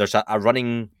 And there's a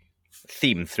running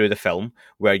theme through the film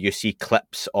where you see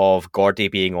clips of Gordy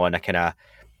being on a kind of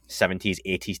 70s,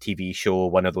 80s TV show,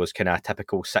 one of those kind of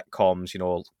typical sitcoms,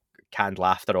 canned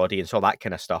laughter audience, all that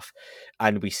kind of stuff.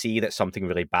 And we see that something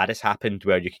really bad has happened,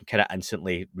 where you can kind of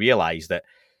instantly realise that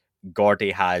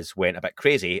Gordy has went a bit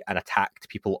crazy and attacked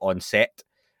people on set.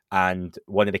 And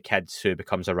one of the kids who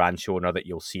becomes a ranch owner that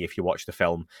you'll see if you watch the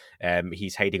film,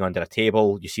 he's hiding under a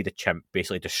table. You see the chimp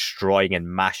basically destroying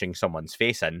and mashing someone's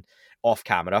face in off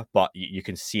camera, but you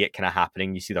can see it kind of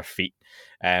happening. You see their feet,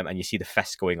 and you see the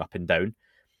fists going up and down.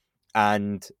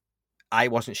 And I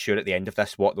wasn't sure at the end of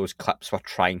this what those clips were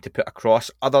trying to put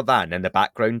across, other than in the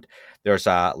background there's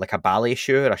a ballet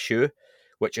shoe or a shoe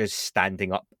which is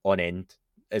standing up on end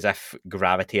as if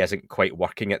gravity isn't quite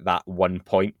working at that one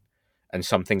point and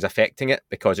something's affecting it,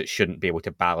 because it shouldn't be able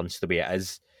to balance the way it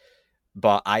is.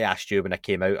 But I asked you when I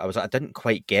came out, I didn't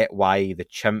quite get why the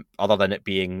chimp, other than it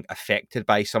being affected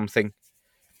by something,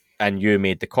 and you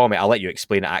made the comment. I'll let you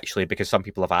explain it actually, because some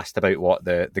people have asked about what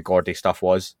the Gordy stuff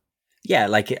was. Yeah,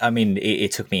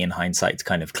 it took me in hindsight to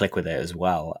kind of click with it as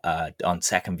well. On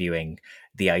second viewing,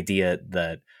 the idea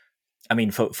that,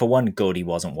 for one, Gordy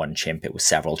wasn't one chimp. It was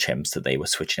several chimps that they were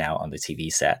switching out on the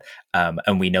TV set.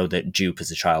 And we know that Jupe, as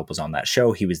a child, was on that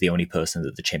show. He was the only person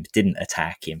that the chimp didn't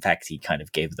attack. In fact, he kind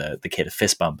of gave the kid a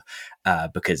fist bump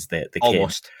because the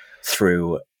kid,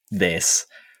 through this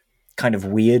kind of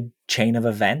weird chain of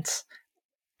events,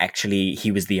 actually,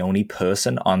 he was the only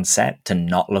person on set to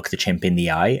not look the chimp in the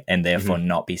eye and therefore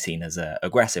not be seen as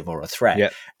aggressive or a threat.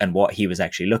 Yep. And what he was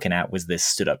actually looking at was this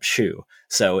stood up shoe.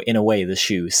 So in a way, the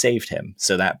shoe saved him.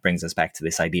 So that brings us back to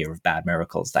this idea of bad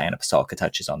miracles. Diana Pastolka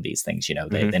touches on these things.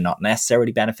 They're not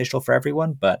necessarily beneficial for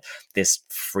everyone, but this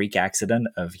freak accident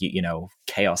of,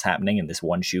 chaos happening and this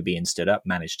one shoe being stood up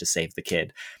managed to save the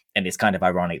kid. And it's kind of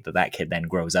ironic that kid then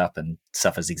grows up and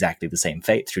suffers exactly the same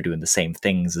fate through doing the same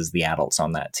things as the adults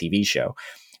on that TV show,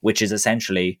 which is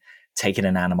essentially taking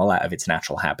an animal out of its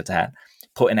natural habitat,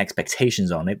 putting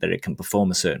expectations on it that it can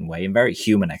perform a certain way, and very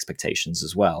human expectations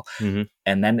as well,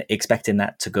 and then expecting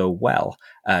that to go well.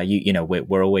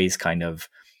 We're always kind of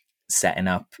setting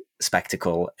up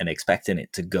spectacle and expecting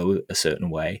it to go a certain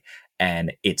way.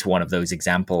 And it's one of those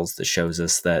examples that shows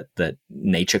us that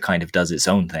nature kind of does its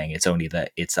own thing. It's only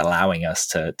that it's allowing us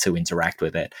to interact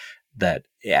with it, that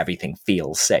everything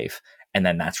feels safe. And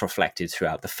then that's reflected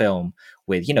throughout the film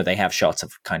with, they have shots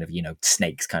of kind of,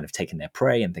 snakes kind of taking their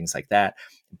prey and things like that.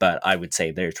 But I would say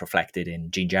that it's reflected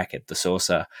in Jean Jacket, the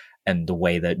saucer, and the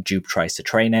way that Jupe tries to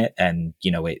train it, and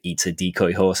it eats a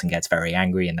decoy horse and gets very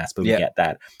angry, and that's where we get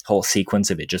that whole sequence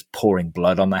of it just pouring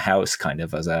blood on the house, kind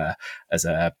of as a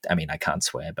I mean, I can't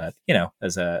swear, but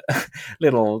as a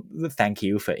little thank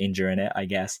you for injuring it, I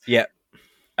guess. Yeah.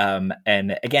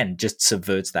 And again, just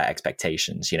subverts that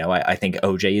expectations. I think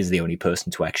OJ is the only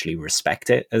person to actually respect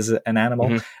it as an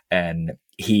animal, and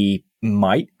he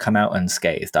might come out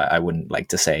unscathed. I wouldn't like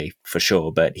to say for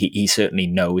sure, but he certainly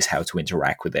knows how to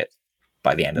interact with it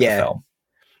by the end of the film.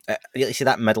 You see,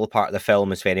 that middle part of the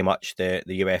film is very much the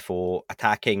UFO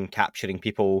attacking, capturing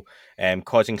people,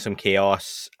 causing some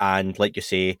chaos, and like you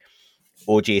say,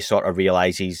 OJ sort of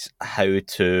realizes how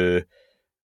to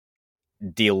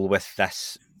deal with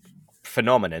this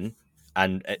phenomenon,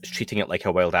 and it's treating it like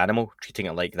a wild animal, treating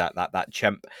it like that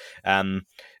chimp. And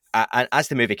as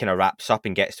the movie kind of wraps up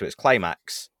and gets to its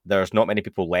climax, there's not many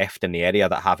people left in the area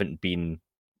that haven't been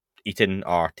eaten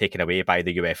or taken away by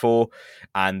the UFO,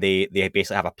 and they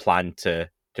basically have a plan to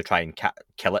try and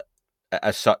kill it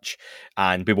as such.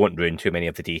 And we won't ruin too many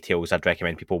of the details. I'd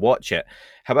recommend people watch it.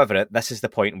 However, this is the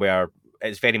point where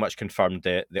it's very much confirmed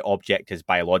that the object is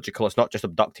biological. It's not just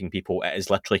abducting people; it is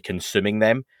literally consuming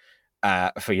them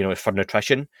for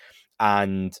nutrition.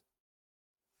 And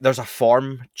there's a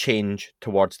form change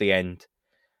towards the end.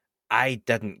 I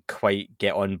didn't quite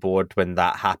get on board when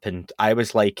that happened. I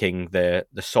was liking the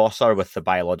saucer with the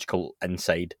biological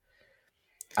inside,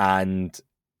 and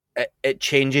it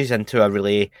changes into a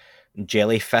really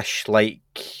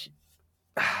jellyfish-like,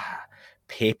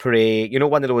 papery,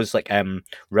 one of those like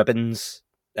ribbons,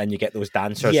 and you get those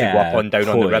dancers who go up and down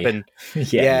on the ribbon.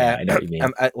 Yeah, I know what you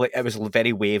mean. It was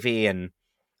very wavy, and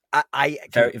I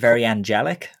very, very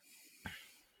angelic.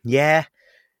 Yeah,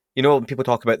 when people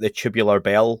talk about the tubular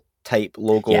bell type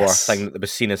logo or thing that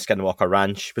was seen in Skinwalker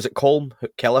Ranch. Was it Colm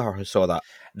Kelleher who saw that?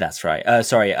 That's right.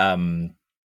 Sorry.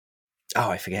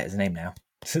 I forget his name now.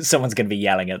 Someone's going to be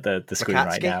yelling at the screen Lakatsky?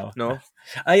 right now. No.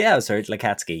 Yeah, sorry,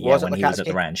 Lakatsky. Yeah, when he was at Lakatsky?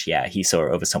 the ranch, he saw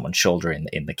it over someone's shoulder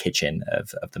in the kitchen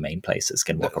of the main place at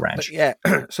Skinwalker Ranch. Yeah,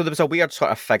 so there was a weird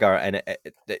sort of figure, and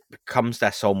it becomes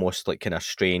this almost like kind of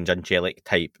strange angelic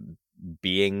type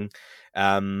being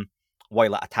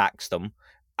while it attacks them.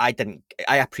 I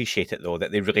appreciate it though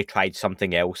that they really tried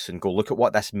something else and go, look at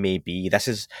what this may be.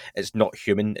 It's not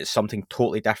human. It's something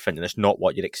totally different, and it's not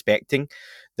what you're expecting.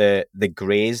 The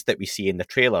greys that we see in the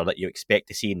trailer that you expect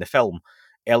to see in the film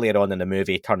earlier on in the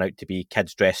movie turn out to be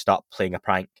kids dressed up playing a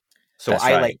prank. So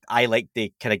I like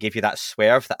they kind of give you that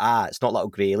swerve that it's not little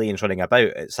grey aliens running about.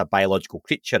 It's a biological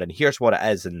creature, and here's what it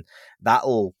is, and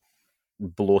that'll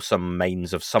blow some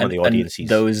minds of some of the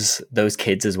audiences. Those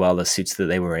kids as well, the suits that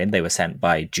they were in, they were sent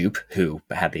by Jupe, who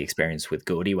had the experience with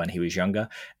Gordy when he was younger,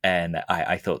 and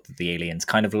I thought that the aliens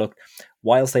kind of looked,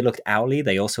 whilst they looked owly,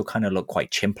 they also kind of look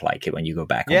quite chimp-like when you go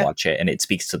back and watch it, and it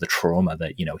speaks to the trauma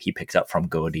that he picked up from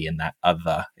Gordy and that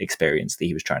other experience that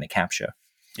he was trying to capture.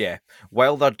 Yeah,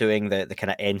 while they're doing the kind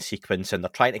of end sequence and they're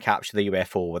trying to capture the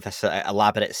UFO with this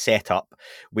elaborate setup,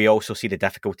 we also see the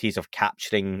difficulties of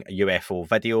capturing a UFO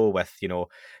video with,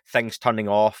 things turning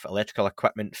off, electrical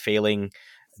equipment failing.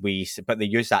 But they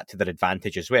use that to their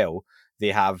advantage as well.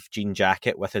 They have Jean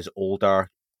Jacket with his older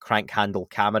crank handle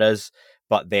cameras,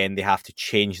 but then they have to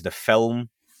change the film,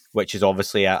 which is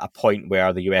obviously a point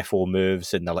where the UFO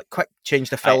moves, and they're like, quick, change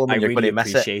the film, and you're going to miss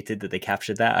it. I appreciated that they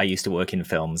captured that. I used to work in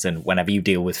films, and whenever you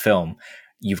deal with film,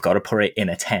 you've got to put it in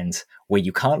a tent where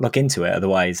you can't look into it.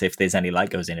 Otherwise, if there's any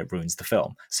light goes in, it ruins the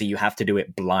film. So you have to do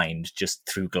it blind, just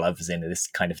through gloves in this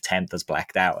kind of tent that's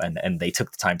blacked out. And they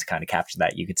took the time to kind of capture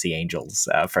that. You could see Angel's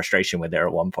frustration with there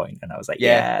at one point. And I was like, they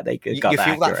got that You feel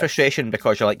accurate. That frustration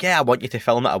because you're like, I want you to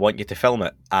film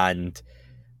it. And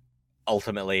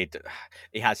ultimately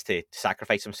he has to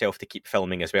sacrifice himself to keep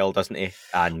filming as well, doesn't he?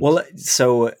 And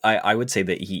so I would say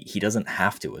that he doesn't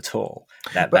have to at all.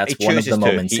 That's one of the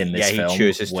moments in this film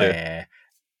where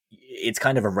it's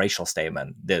kind of a racial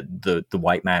statement. The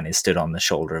white man is stood on the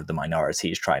shoulder of the minority.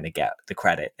 He's trying to get the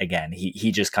credit again.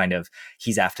 He just kind of,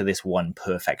 he's after this one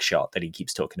perfect shot that he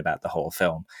keeps talking about the whole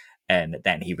film. And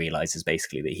then he realizes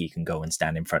basically that he can go and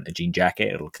stand in front of Jean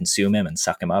Jacket. It'll consume him and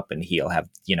suck him up, and he'll have,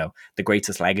 the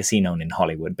greatest legacy known in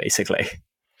Hollywood, basically.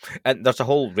 And there's a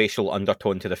whole racial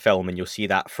undertone to the film, and you'll see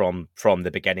that from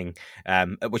the beginning,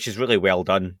 which is really well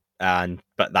done. But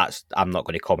I'm not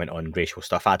going to comment on racial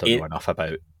stuff. I don't know enough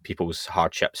about people's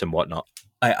hardships and whatnot.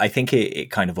 I think it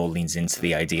kind of all leans into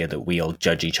the idea that we all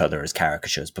judge each other as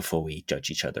caricatures before we judge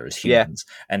each other as humans.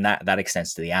 Yeah. And that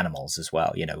extends to the animals as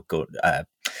well.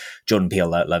 Jordan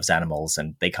Peele loves animals,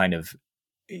 and they kind of,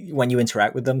 when you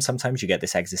interact with them, sometimes you get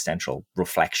this existential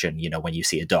reflection. When you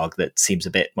see a dog that seems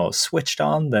a bit more switched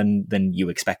on than you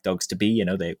expect dogs to be,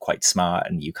 they're quite smart,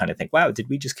 and you kind of think, wow, did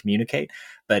we just communicate?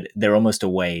 But they're almost a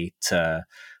way to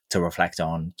reflect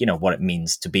on, what it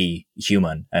means to be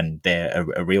human. And they're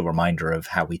a real reminder of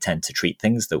how we tend to treat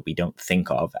things that we don't think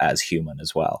of as human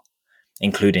as well,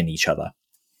 including each other.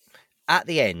 At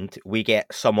the end, we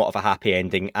get somewhat of a happy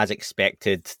ending. As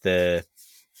expected, the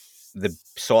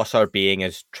saucer being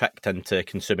is tricked into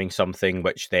consuming something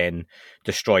which then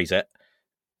destroys it.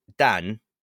 Dan,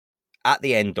 at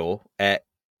the end though,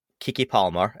 Keke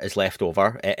Palmer is left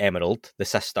over, Emerald, the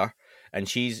sister, and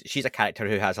she's a character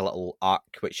who has a little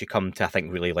arc which you come to, I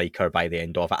think, really like her by the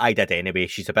end of it. I did anyway.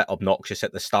 She's a bit obnoxious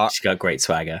at the start. She's got great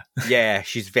swagger. Yeah,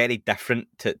 she's very different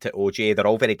to OJ. They're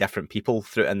all very different people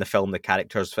through in the film, the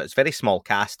characters. It's a very small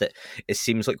cast. It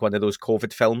seems like one of those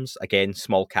COVID films. Again,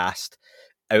 small cast,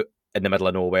 out in the middle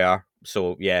of nowhere.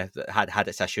 So yeah, had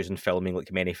its issues in filming,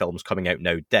 like many films coming out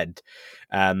now did.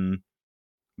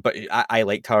 But I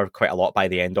liked her quite a lot by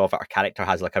the end of it. Her character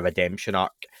has like a redemption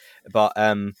arc. But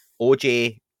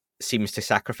OJ seems to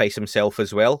sacrifice himself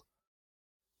as well.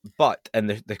 But in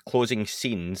the closing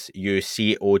scenes, you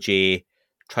see OJ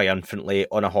triumphantly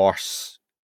on a horse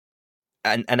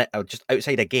and just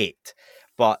outside a gate.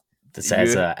 But it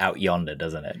says out yonder,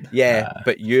 doesn't it? Yeah,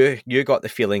 but you got the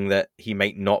feeling that he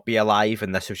might not be alive,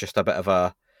 and this was just a bit of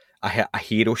a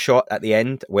hero shot at the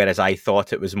end, whereas I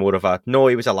thought it was more of a, no,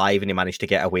 he was alive and he managed to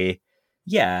get away.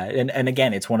 Yeah, and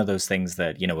again, it's one of those things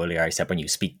that, earlier I said, when you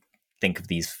think of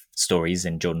these stories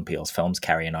in Jordan Peele's films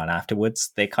carrying on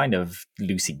afterwards, they're kind of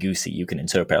loosey-goosey. You can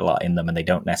interpret a lot in them, and they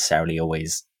don't necessarily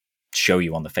always show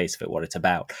you on the face of it what it's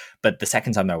about. But the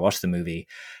second time I watched the movie,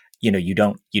 you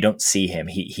don't see him.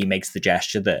 He makes the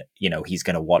gesture that, he's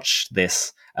going to watch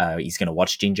this. He's going to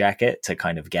watch Jean Jacket to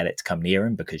kind of get it to come near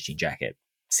him, because Jean Jacket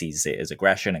sees it as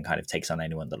aggression and kind of takes on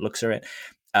anyone that looks at it.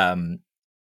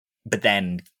 But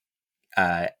then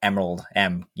Emerald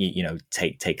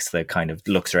takes the kind of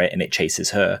looks at it, and it chases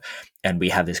her. And we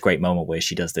have this great moment where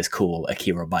she does this cool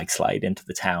Akira bike slide into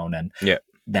the town, and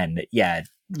then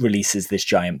releases this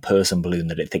giant person balloon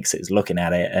that it thinks is looking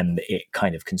at it, and it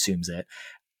kind of consumes it.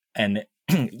 And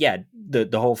the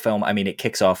whole film, I mean, it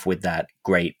kicks off with that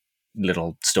great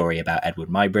little story about Edward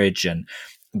Muybridge and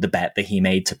the bet that he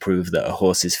made to prove that a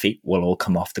horse's feet will all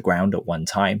come off the ground at one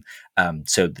time.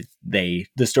 So the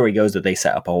story goes that they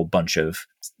set up a whole bunch of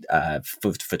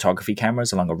photography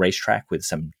cameras along a racetrack with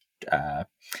some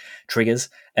triggers,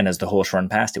 and as the horse ran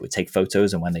past, it would take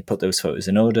photos, and when they put those photos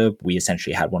in order, we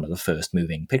essentially had one of the first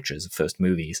moving pictures, the first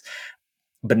movies.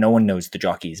 But no one knows the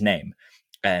jockey's name,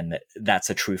 and that's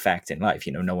a true fact in life.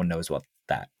 No one knows what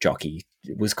that jockey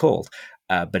was called.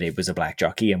 But it was a black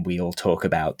jockey, and we all talk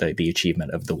about the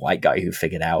achievement of the white guy who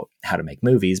figured out how to make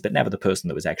movies, but never the person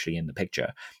that was actually in the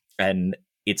picture. And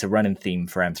it's a running theme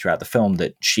for Em throughout the film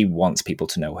that she wants people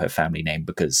to know her family name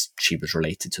because she was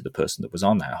related to the person that was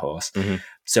on that horse. Mm-hmm.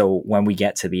 So when we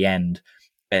get to the end,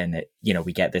 and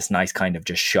we get this nice kind of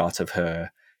just shot of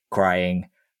her crying,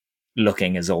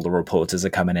 looking as all the reporters are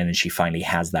coming in, and she finally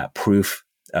has that proof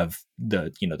of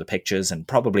the pictures, and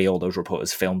probably all those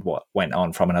reporters filmed what went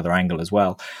on from another angle as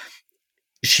well.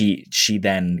 She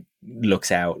then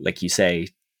looks out, like you say,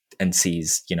 and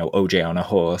sees OJ on a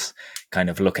horse, kind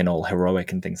of looking all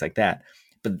heroic and things like that.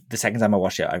 But the second time I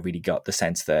watched it, I really got the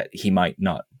sense that he might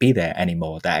not be there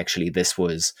anymore. That actually this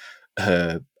was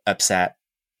her upset,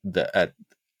 the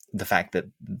fact that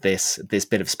this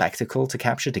bit of spectacle to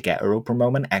capture to get her Oprah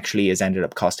moment actually has ended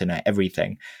up costing her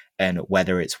everything, and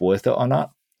whether it's worth it or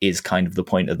not is kind of the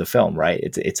point of the film, right?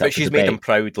 It's but she's made him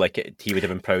proud, like he would have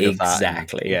been proud of that.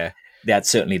 Exactly. Yeah. That's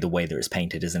certainly the way that it's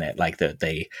painted, isn't it? Like that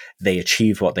they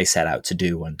achieved what they set out to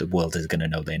do, and the world is going to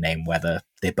know their name whether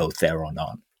they're both there or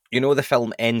not. The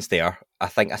film ends there. I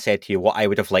think I said to you what I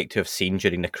would have liked to have seen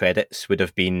during the credits would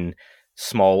have been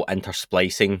small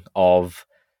intersplicing of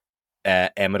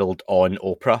Emerald on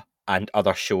Oprah and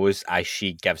other shows as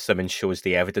she gives them and shows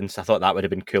the evidence. I thought that would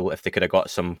have been cool if they could have got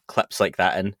some clips like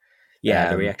that in.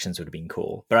 Yeah, the reactions would have been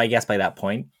cool. But I guess by that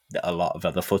point, a lot of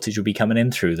other footage would be coming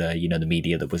in through the the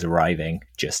media that was arriving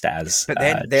just as. But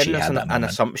then there's an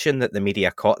assumption that the media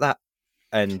caught that,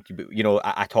 and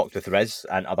I talked with Riz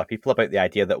and other people about the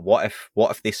idea that what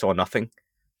if they saw nothing,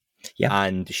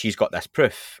 and she's got this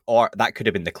proof, or that could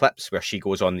have been the clips where she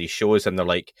goes on these shows and they're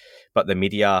like, but the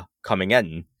media coming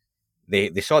in, they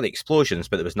saw the explosions,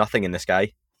 but there was nothing in the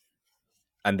sky.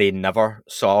 and they never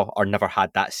saw or never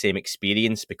had that same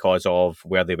experience because of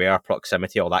where they were,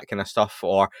 proximity, all that kind of stuff.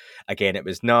 Or again, it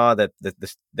was no,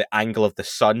 the angle of the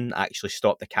sun actually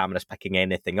stopped the cameras picking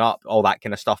anything up, all that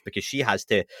kind of stuff, because she has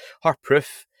to, her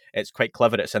proof, it's quite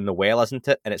clever, it's in the well, isn't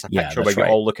it? And it's a picture where you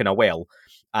all look in a well,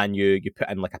 and you put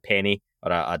in like a penny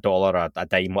or a dollar or a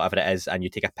dime, whatever it is, and you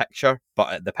take a picture,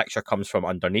 but the picture comes from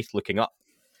underneath looking up.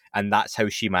 And that's how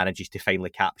she manages to finally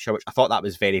capture, which I thought that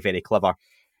was very, very clever.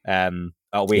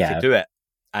 A way to do it.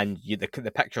 And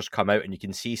the pictures come out and you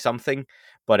can see something,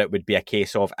 but it would be a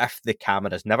case of, if the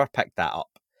cameras never picked that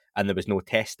up and there was no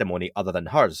testimony other than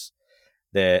hers,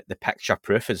 the picture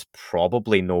proof is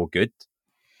probably no good.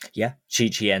 Yeah,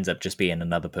 she ends up just being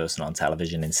another person on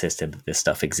television insisting that this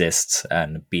stuff exists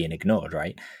and being ignored,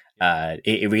 right?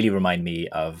 It really reminded me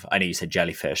of, I know you said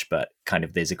jellyfish, but kind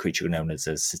of there's a creature known as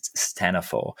a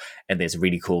ctenophore, and there's a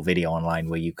really cool video online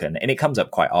where you can, and it comes up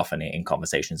quite often in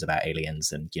conversations about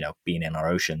aliens and, you know, being in our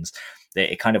oceans,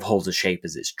 that it kind of holds a shape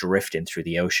as it's drifting through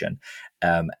the ocean,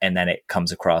 and then it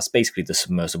comes across basically the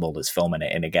submersible that's filming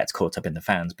it, and it gets caught up in the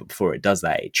fans, but before it does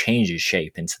that, it changes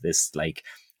shape into this like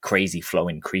crazy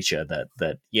flowing creature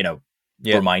that you know,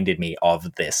 reminded me of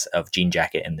Jean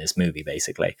Jacket in this movie,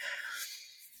 basically.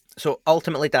 So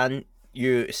ultimately, Dan,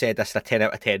 you said this is a 10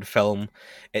 out of 10 film.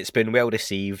 It's been well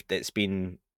received. It's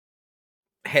been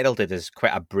heralded as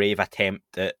quite a brave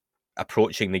attempt at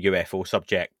approaching the UFO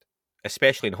subject,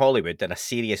 especially in Hollywood, in a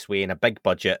serious way, in a big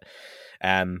budget,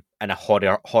 in a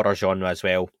horror genre as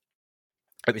well.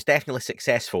 It was definitely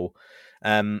successful.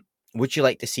 Would you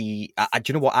like to see... do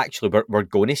you know what, actually, we're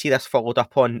going to see this followed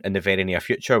up on in the very near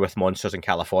future with Monsters in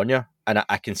California, and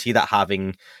I can see that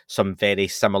having some very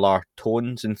similar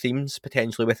tones and themes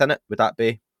potentially within it. Would that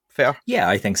be fair? Yeah,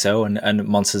 I think so. And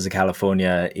Monsters of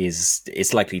California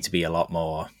it's likely to be a lot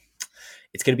more...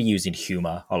 It's going to be using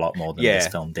humor a lot more than this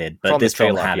film did. But this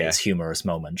film had its humorous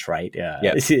moments, right? Yeah.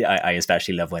 I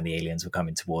especially love when the aliens were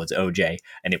coming towards OJ,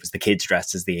 and it was the kids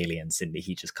dressed as the aliens, and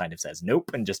he just kind of says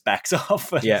nope and just backs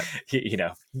off. And, you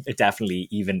know, it definitely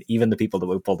even the people that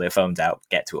would pull their phones out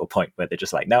get to a point where they're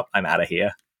just like, nope, I'm out of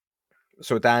here.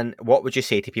 So Dan, what would you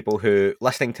say to people who,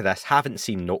 listening to this, haven't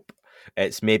seen Nope?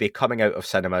 It's maybe coming out of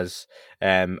cinemas,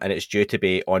 and it's due to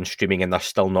be on streaming, and they're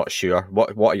still not sure.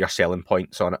 What are your selling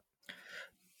points on it?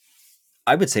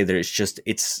 I would say that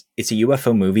it's a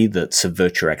UFO movie that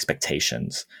subverts your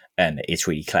expectations, and it's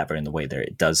really clever in the way that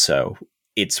it does so.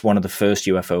 It's one of the first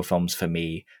UFO films for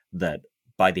me that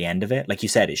by the end of it, like you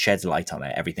said, it sheds light on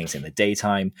it. Everything's in the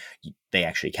daytime. They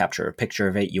actually capture a picture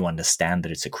of it. You understand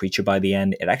that it's a creature by the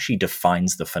end. It actually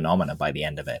defines the phenomena by the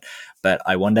end of it. But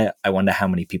I wonder how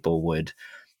many people would,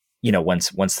 you know,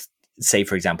 once say,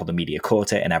 for example, the media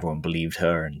caught it and everyone believed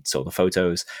her and saw the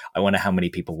photos, I wonder how many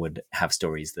people would have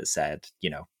stories that said, you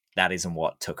know, that isn't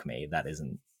what took me.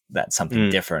 That's something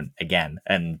different again.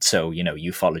 And so, you know,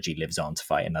 ufology lives on to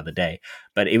fight another day.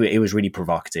 But it was really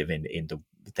provocative in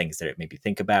the things that it made me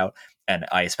think about. And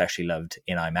I especially loved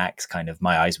in IMAX, kind of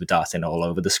my eyes were darting all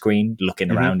over the screen,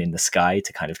 looking around in the sky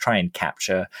to kind of try and catch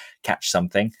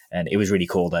something. And it was really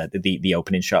cool that the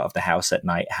opening shot of the house at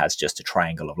night has just a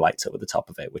triangle of lights over the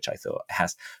top of it, which I thought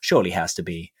surely has to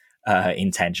be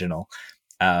intentional.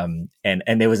 And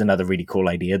there was another really cool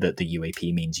idea that the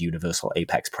UAP means Universal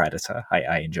Apex Predator.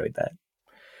 I enjoyed that.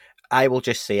 I will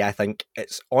just say, I think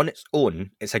it's on its own,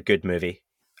 it's a good movie.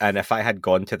 And if I had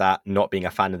gone to that not being a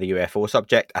fan of the UFO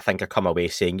subject, I think I'd come away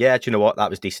saying, yeah, do you know what?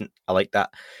 That was decent. I like that.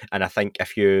 And I think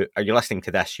if you're listening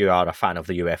to this, you are a fan of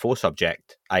the UFO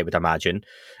subject, I would imagine.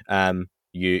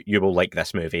 You will like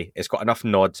this movie. It's got enough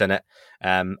nods in it.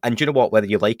 And do you know what? Whether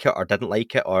you like it or didn't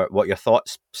like it, or what your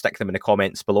thoughts, stick them in the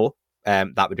comments below.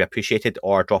 That would be appreciated,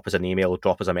 or drop us an email,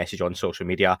 drop us a message on social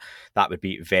media. That would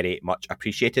be very much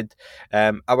appreciated.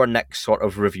 Our next sort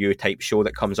of review type show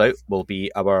that comes out will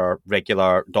be our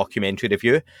regular documentary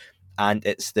review, and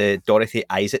it's the Dorothy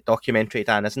Isaac documentary,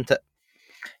 Dan, isn't it?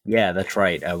 Yeah, that's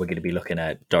right. We're going to be looking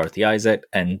at Dorothy Isaac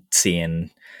and seeing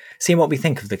what we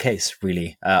think of the case,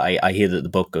 really. I hear that the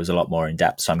book goes a lot more in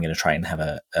depth, so I'm going to try and have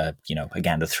a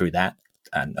gander through that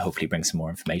and hopefully bring some more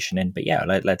information in. But yeah,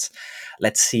 let's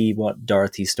see what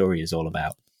Dorothy's story is all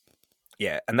about.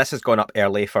 Yeah, and this has gone up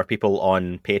early for people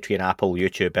on Patreon, Apple,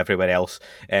 YouTube, everywhere else.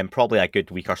 Probably a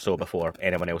good week or so before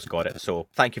anyone else got it. So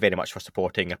thank you very much for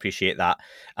supporting. Appreciate that.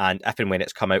 And if and when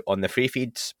it's come out on the free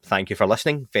feeds, thank you for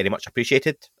listening. Very much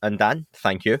appreciated. And Dan,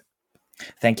 thank you.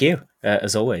 Thank you.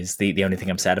 As always, the only thing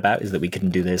I'm sad about is that we couldn't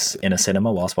do this in a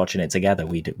cinema whilst watching it together.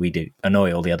 We do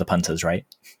annoy all the other punters, right?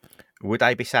 Would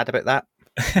I be sad about that?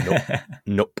 Nope.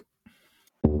 Nope.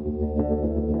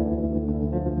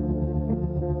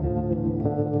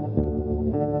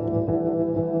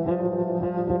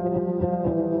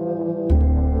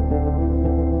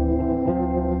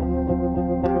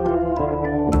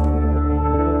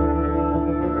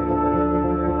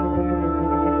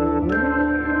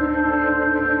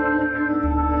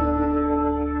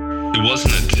 It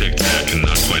wasn't a tic-tac and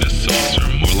not quite a saucer,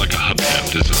 more like a hubcap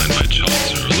designed by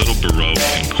Chaucer. A little Baroque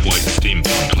and quite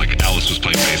steampunk, like Alice was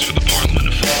playing bass for the Parliament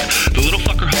of Funk. The little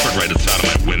fucker hovered right outside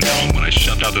of my window, and when I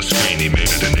shoved out the screen, he made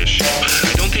it an issue.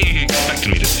 I don't think he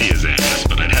expected me to see his ass,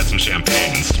 but I'd had some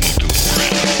champagne and smoked a little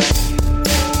grass.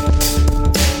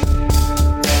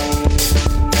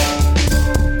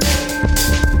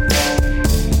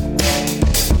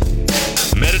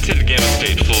 Meditative gamma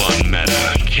state full on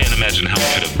meta. Can't imagine how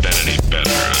it could have been any better.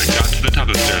 I got to the top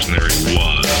of the stairs and there he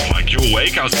was. Like, you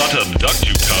awake? I was about to abduct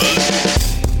you,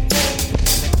 cuz.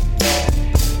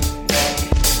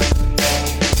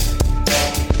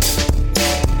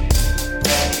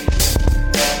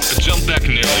 Back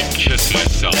and nearly kissed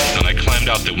myself, and I climbed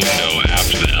out the window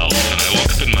after the elf, and I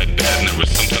woke up in my bed and there was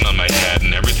something on my head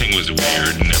and everything was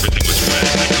weird and everything was red,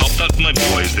 and I called out to my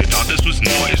boys. They thought this was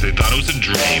noise, they thought it was a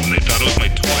dream, and they thought it was my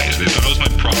toys, they thought it was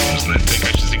my problems, and they think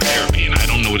I should seek therapy, and I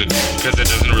don't know what to do because it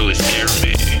doesn't really scare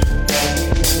me.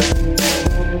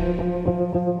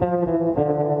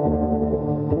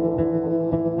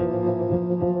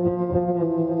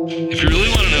 If you really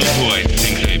want to know who I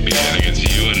think may be, I think it's you.